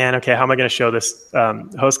was like, man, okay, how am I going to show this?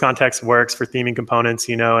 Host context works for theming components,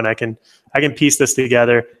 and I can piece this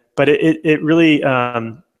together. But it really,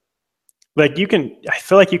 I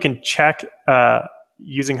feel like you can check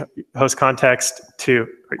using host context to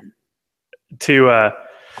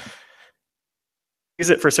use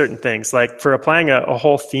it for certain things. Like for applying a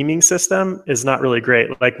whole theming system is not really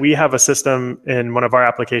great. Like we have a system in one of our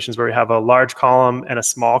applications where we have a large column and a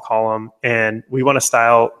small column, and we want to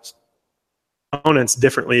style components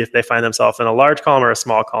differently if they find themselves in a large column or a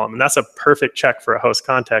small column. And that's a perfect check for a host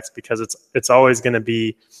context because it's always going to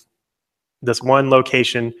be this one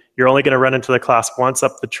location. You're only going to run into the class once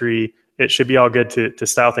up the tree. It should be all good to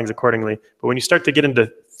style things accordingly. But when you start to get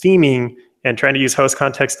into theming and trying to use host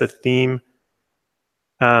context to theme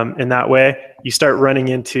in that way, you start running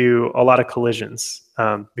into a lot of collisions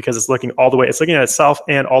because it's looking at itself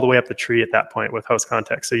and all the way up the tree at that point with host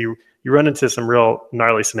context. So you run into some real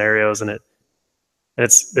gnarly scenarios, and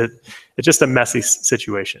it's just a messy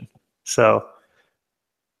situation. So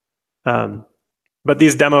But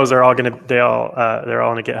these demos are all they're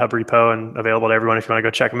all in a GitHub repo and available to everyone if you want to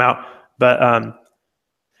go check them out. But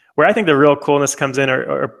where I think the real coolness comes in,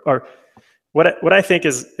 or what I think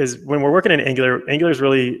is when we're working in Angular, Angular is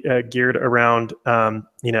really geared around a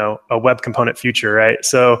web component future, right?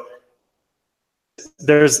 So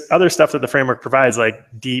there's other stuff that the framework provides, like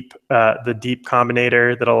the deep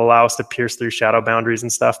combinator that'll allow us to pierce through shadow boundaries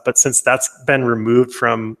and stuff. But since that's been removed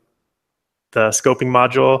from the scoping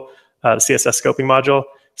module, the CSS scoping module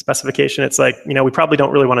specification, it's like, we probably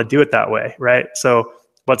don't really want to do it that way, right? So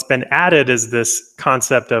what's been added is this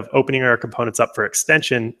concept of opening our components up for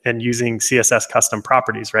extension and using CSS custom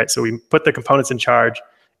properties, right? So we put the components in charge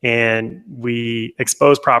and we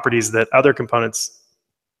expose properties that other components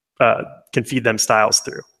can feed them styles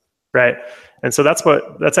through, right? And so that's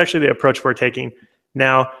actually the approach we're taking.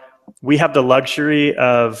 Now, we have the luxury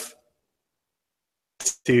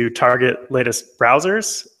to target latest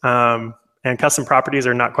browsers, and custom properties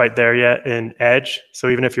are not quite there yet in Edge. So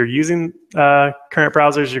even if you're using current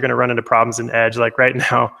browsers, you're going to run into problems in Edge. Like right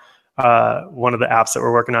now, one of the apps that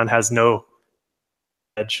we're working on has no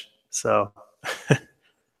Edge. So, so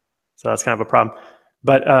that's kind of a problem.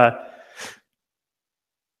 But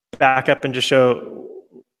back up and just show,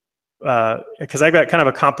 because I've got kind of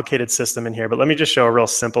a complicated system in here, but let me just show a real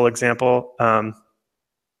simple example.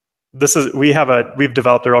 We've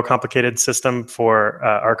developed a real complicated system for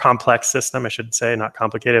our complex system, I should say, not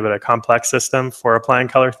complicated, but a complex system for applying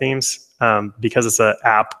color themes, because it's an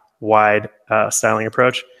app-wide styling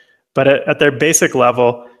approach. But at their basic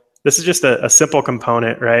level, this is just a simple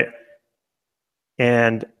component, right?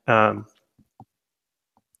 And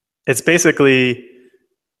it's basically,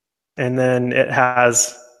 and then it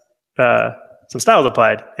has some styles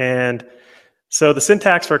applied. And so the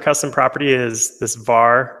syntax for a custom property is this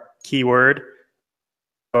var keyword,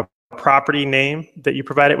 a property name that you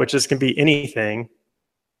provide it, which can be anything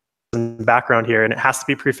in the background here, and it has to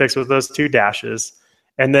be prefixed with those 2 dashes.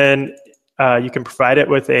 And then you can provide it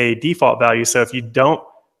with a default value. So if you don't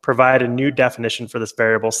provide a new definition for this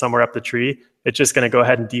variable somewhere up the tree, it's just going to go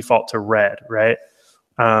ahead and default to red, right?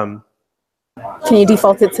 Can you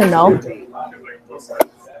default it to null?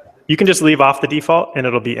 You can just leave off the default and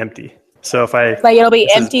it'll be empty. So if it'll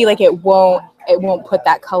be empty, like it won't put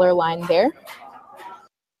that color line there.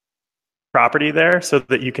 Property there so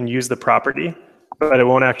that you can use the property, but it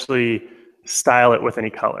won't actually style it with any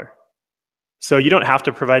color. So you don't have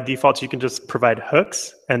to provide defaults. You can just provide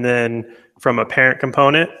hooks, and then from a parent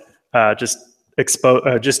component, just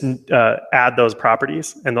add those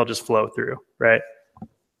properties, and they'll just flow through, right?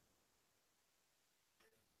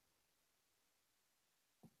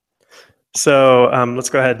 So let's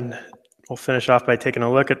go ahead and we'll finish off by taking a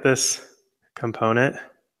look at this component.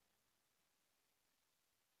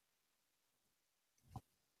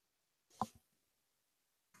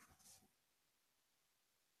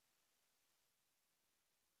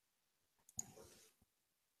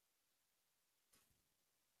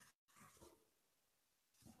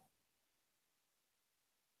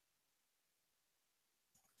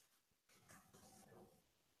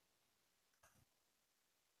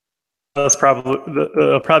 That's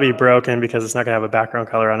it'll probably be broken because it's not going to have a background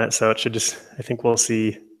color on it. So it should just, I think we'll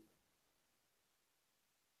see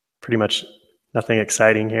pretty much nothing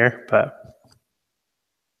exciting here, but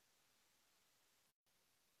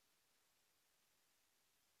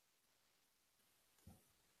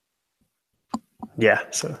yeah,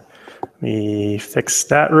 so let me fix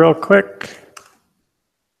that real quick.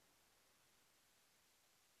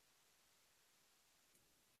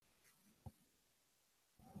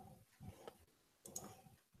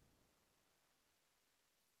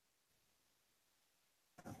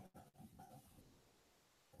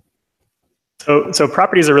 So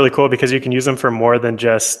properties are really cool because you can use them for more than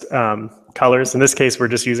just colors. In this case, we're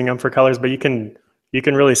just using them for colors, but you can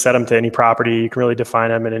really set them to any property. You can really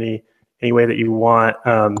define them in any way that you want.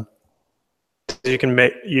 You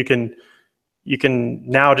can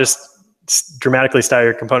now just dramatically style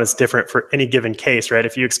your components different for any given case, right?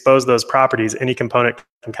 If you expose those properties, any component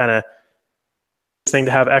can kind of thing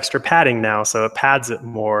to have extra padding now, so it pads it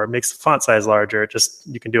more, it makes the font size larger.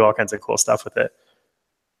 You can do all kinds of cool stuff with it.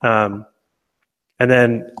 And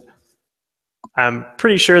then I'm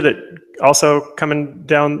pretty sure that also coming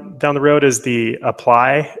down the road is the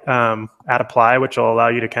apply, add apply, which will allow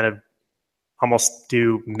you to kind of almost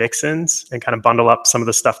do mix-ins and kind of bundle up some of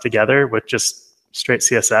the stuff together with just straight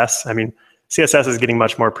CSS. I mean, CSS is getting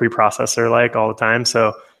much more pre-processor-like all the time,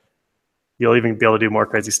 so you'll even be able to do more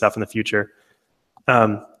crazy stuff in the future.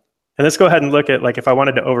 And let's go ahead and look at, like, if I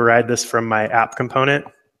wanted to override this from my app component,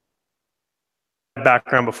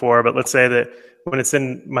 background before, but let's say that when it's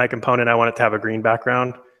in my component, I want it to have a green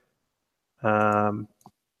background.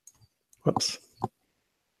 Whoops.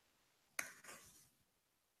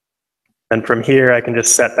 And from here, I can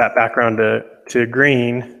just set that background to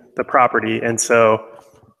green, the property, and so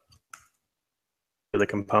the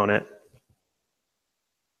component.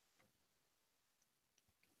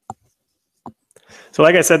 So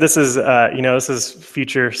like I said, this is this is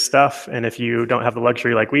future stuff, and if you don't have the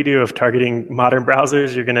luxury like we do of targeting modern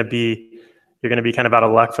browsers, you're going to be kind of out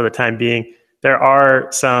of luck for the time being. There are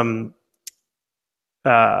some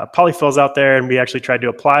polyfills out there, and we actually tried to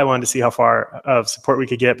apply one to see how far of support we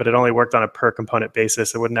could get, but it only worked on a per component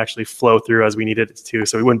basis. It wouldn't actually flow through as we needed it to,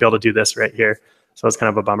 so we wouldn't be able to do this right here. So it's kind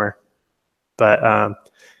of a bummer. But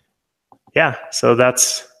yeah, so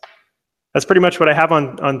that's pretty much what I have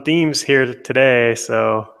on themes here today.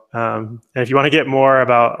 So and if you want to get more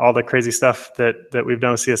about all the crazy stuff that we've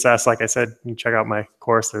done with CSS, like I said, you can check out my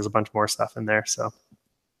course. There's a bunch more stuff in there. So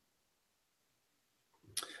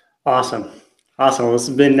awesome. Well, this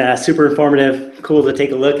has been super informative. Cool to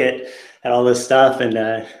take a look at all this stuff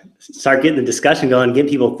and start getting the discussion going, get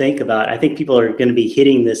people think about. I think people are going to be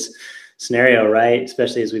hitting this scenario, right?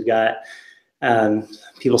 Especially as we've got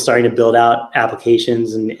people starting to build out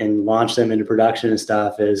applications and launch them into production and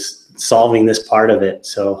stuff, is solving this part of it.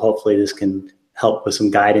 So hopefully this can help with some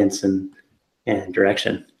guidance and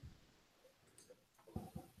direction.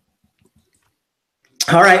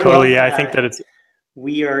 All right. Totally. Well, yeah, I think that it's.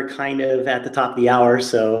 We are kind of at the top of the hour,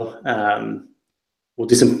 so we'll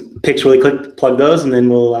do some picks really quick, plug those, and then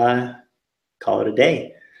we'll call it a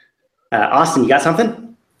day. Austin, you got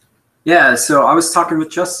something? Yeah, so I was talking with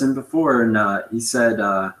Justin before, and he said,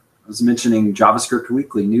 I was mentioning JavaScript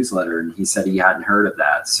Weekly newsletter, and he said he hadn't heard of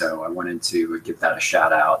that, so I wanted to give that a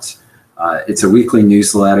shout out. It's a weekly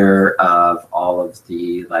newsletter of all of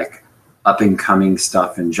the up and coming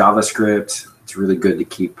stuff in JavaScript. It's really good to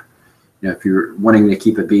keep, if you're wanting to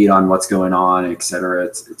keep a beat on what's going on, et cetera.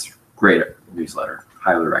 It's great newsletter.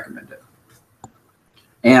 Highly recommend it.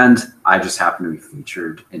 And I just happen to be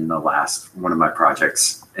featured in one of my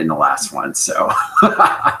projects in the last one. So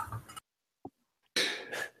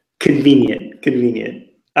convenient.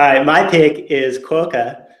 All right, my pick is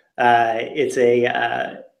Quokka. It's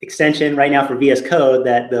a extension right now for VS Code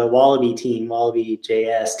that the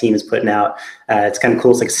Wallaby.js team is putting out. It's kind of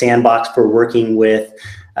cool. It's like a sandbox for working with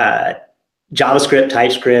JavaScript,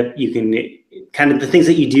 TypeScript. You can kind of the things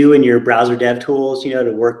that you do in your browser dev tools,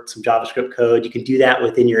 to work some JavaScript code. You can do that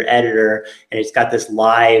within your editor, and it's got this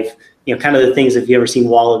live, kind of the things. If you ever seen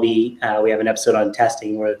Wallaby, we have an episode on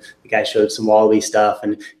testing where the guy showed some Wallaby stuff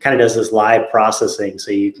and kind of does this live processing,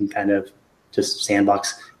 so you can kind of just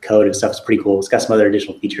sandbox code and stuff. It's pretty cool. It's got some other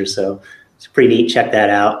additional features, so it's pretty neat. Check that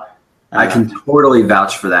out. I can totally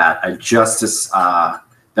vouch for that. I just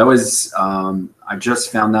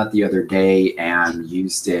found that the other day and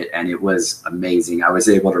used it, and it was amazing. I was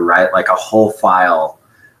able to write a whole file,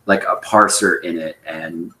 a parser in it,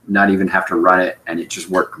 and not even have to run it, and it just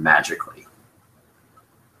worked magically.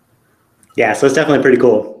 Yeah, so it's definitely pretty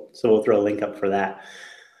cool. So we'll throw a link up for that.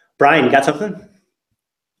 Brian, you got something?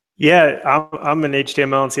 Yeah, I'm an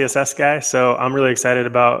HTML and CSS guy, so I'm really excited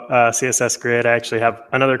about CSS Grid. I actually have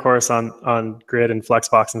another course on Grid and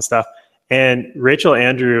Flexbox and stuff. And Rachel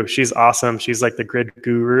Andrew, she's awesome. She's like the grid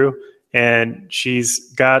guru, and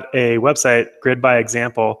she's got a website,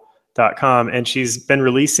 gridbyexample.com, and she's been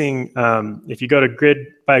releasing, if you go to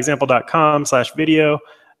gridbyexample.com/video,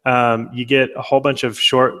 you get a whole bunch of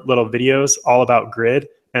short little videos all about grid.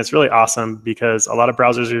 And it's really awesome because a lot of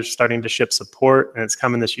browsers are starting to ship support, and it's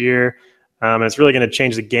coming this year. And it's really going to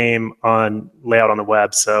change the game on layout on the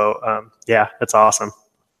web. So yeah, it's awesome.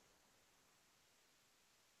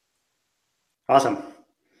 Awesome.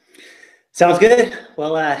 Sounds good.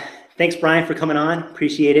 Well, thanks, Brian, for coming on.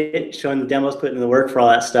 Appreciate it. Showing the demos, putting in the work for all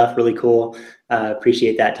that stuff. Really cool.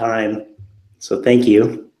 Appreciate that time. So thank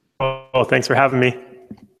you. Oh, thanks for having me.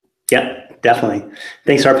 Yep, definitely.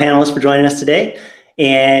 Thanks to our panelists for joining us today.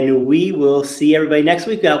 And we will see everybody next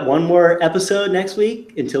week. We've got one more episode next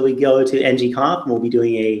week until we go to NGConf. We'll be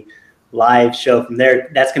doing a live show from there.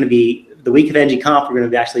 That's going to be the week of NGConf. We're going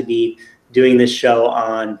to actually be doing this show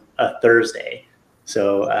on a Thursday.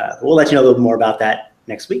 So we'll let you know a little more about that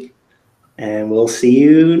next week. And we'll see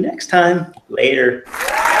you next time. Later.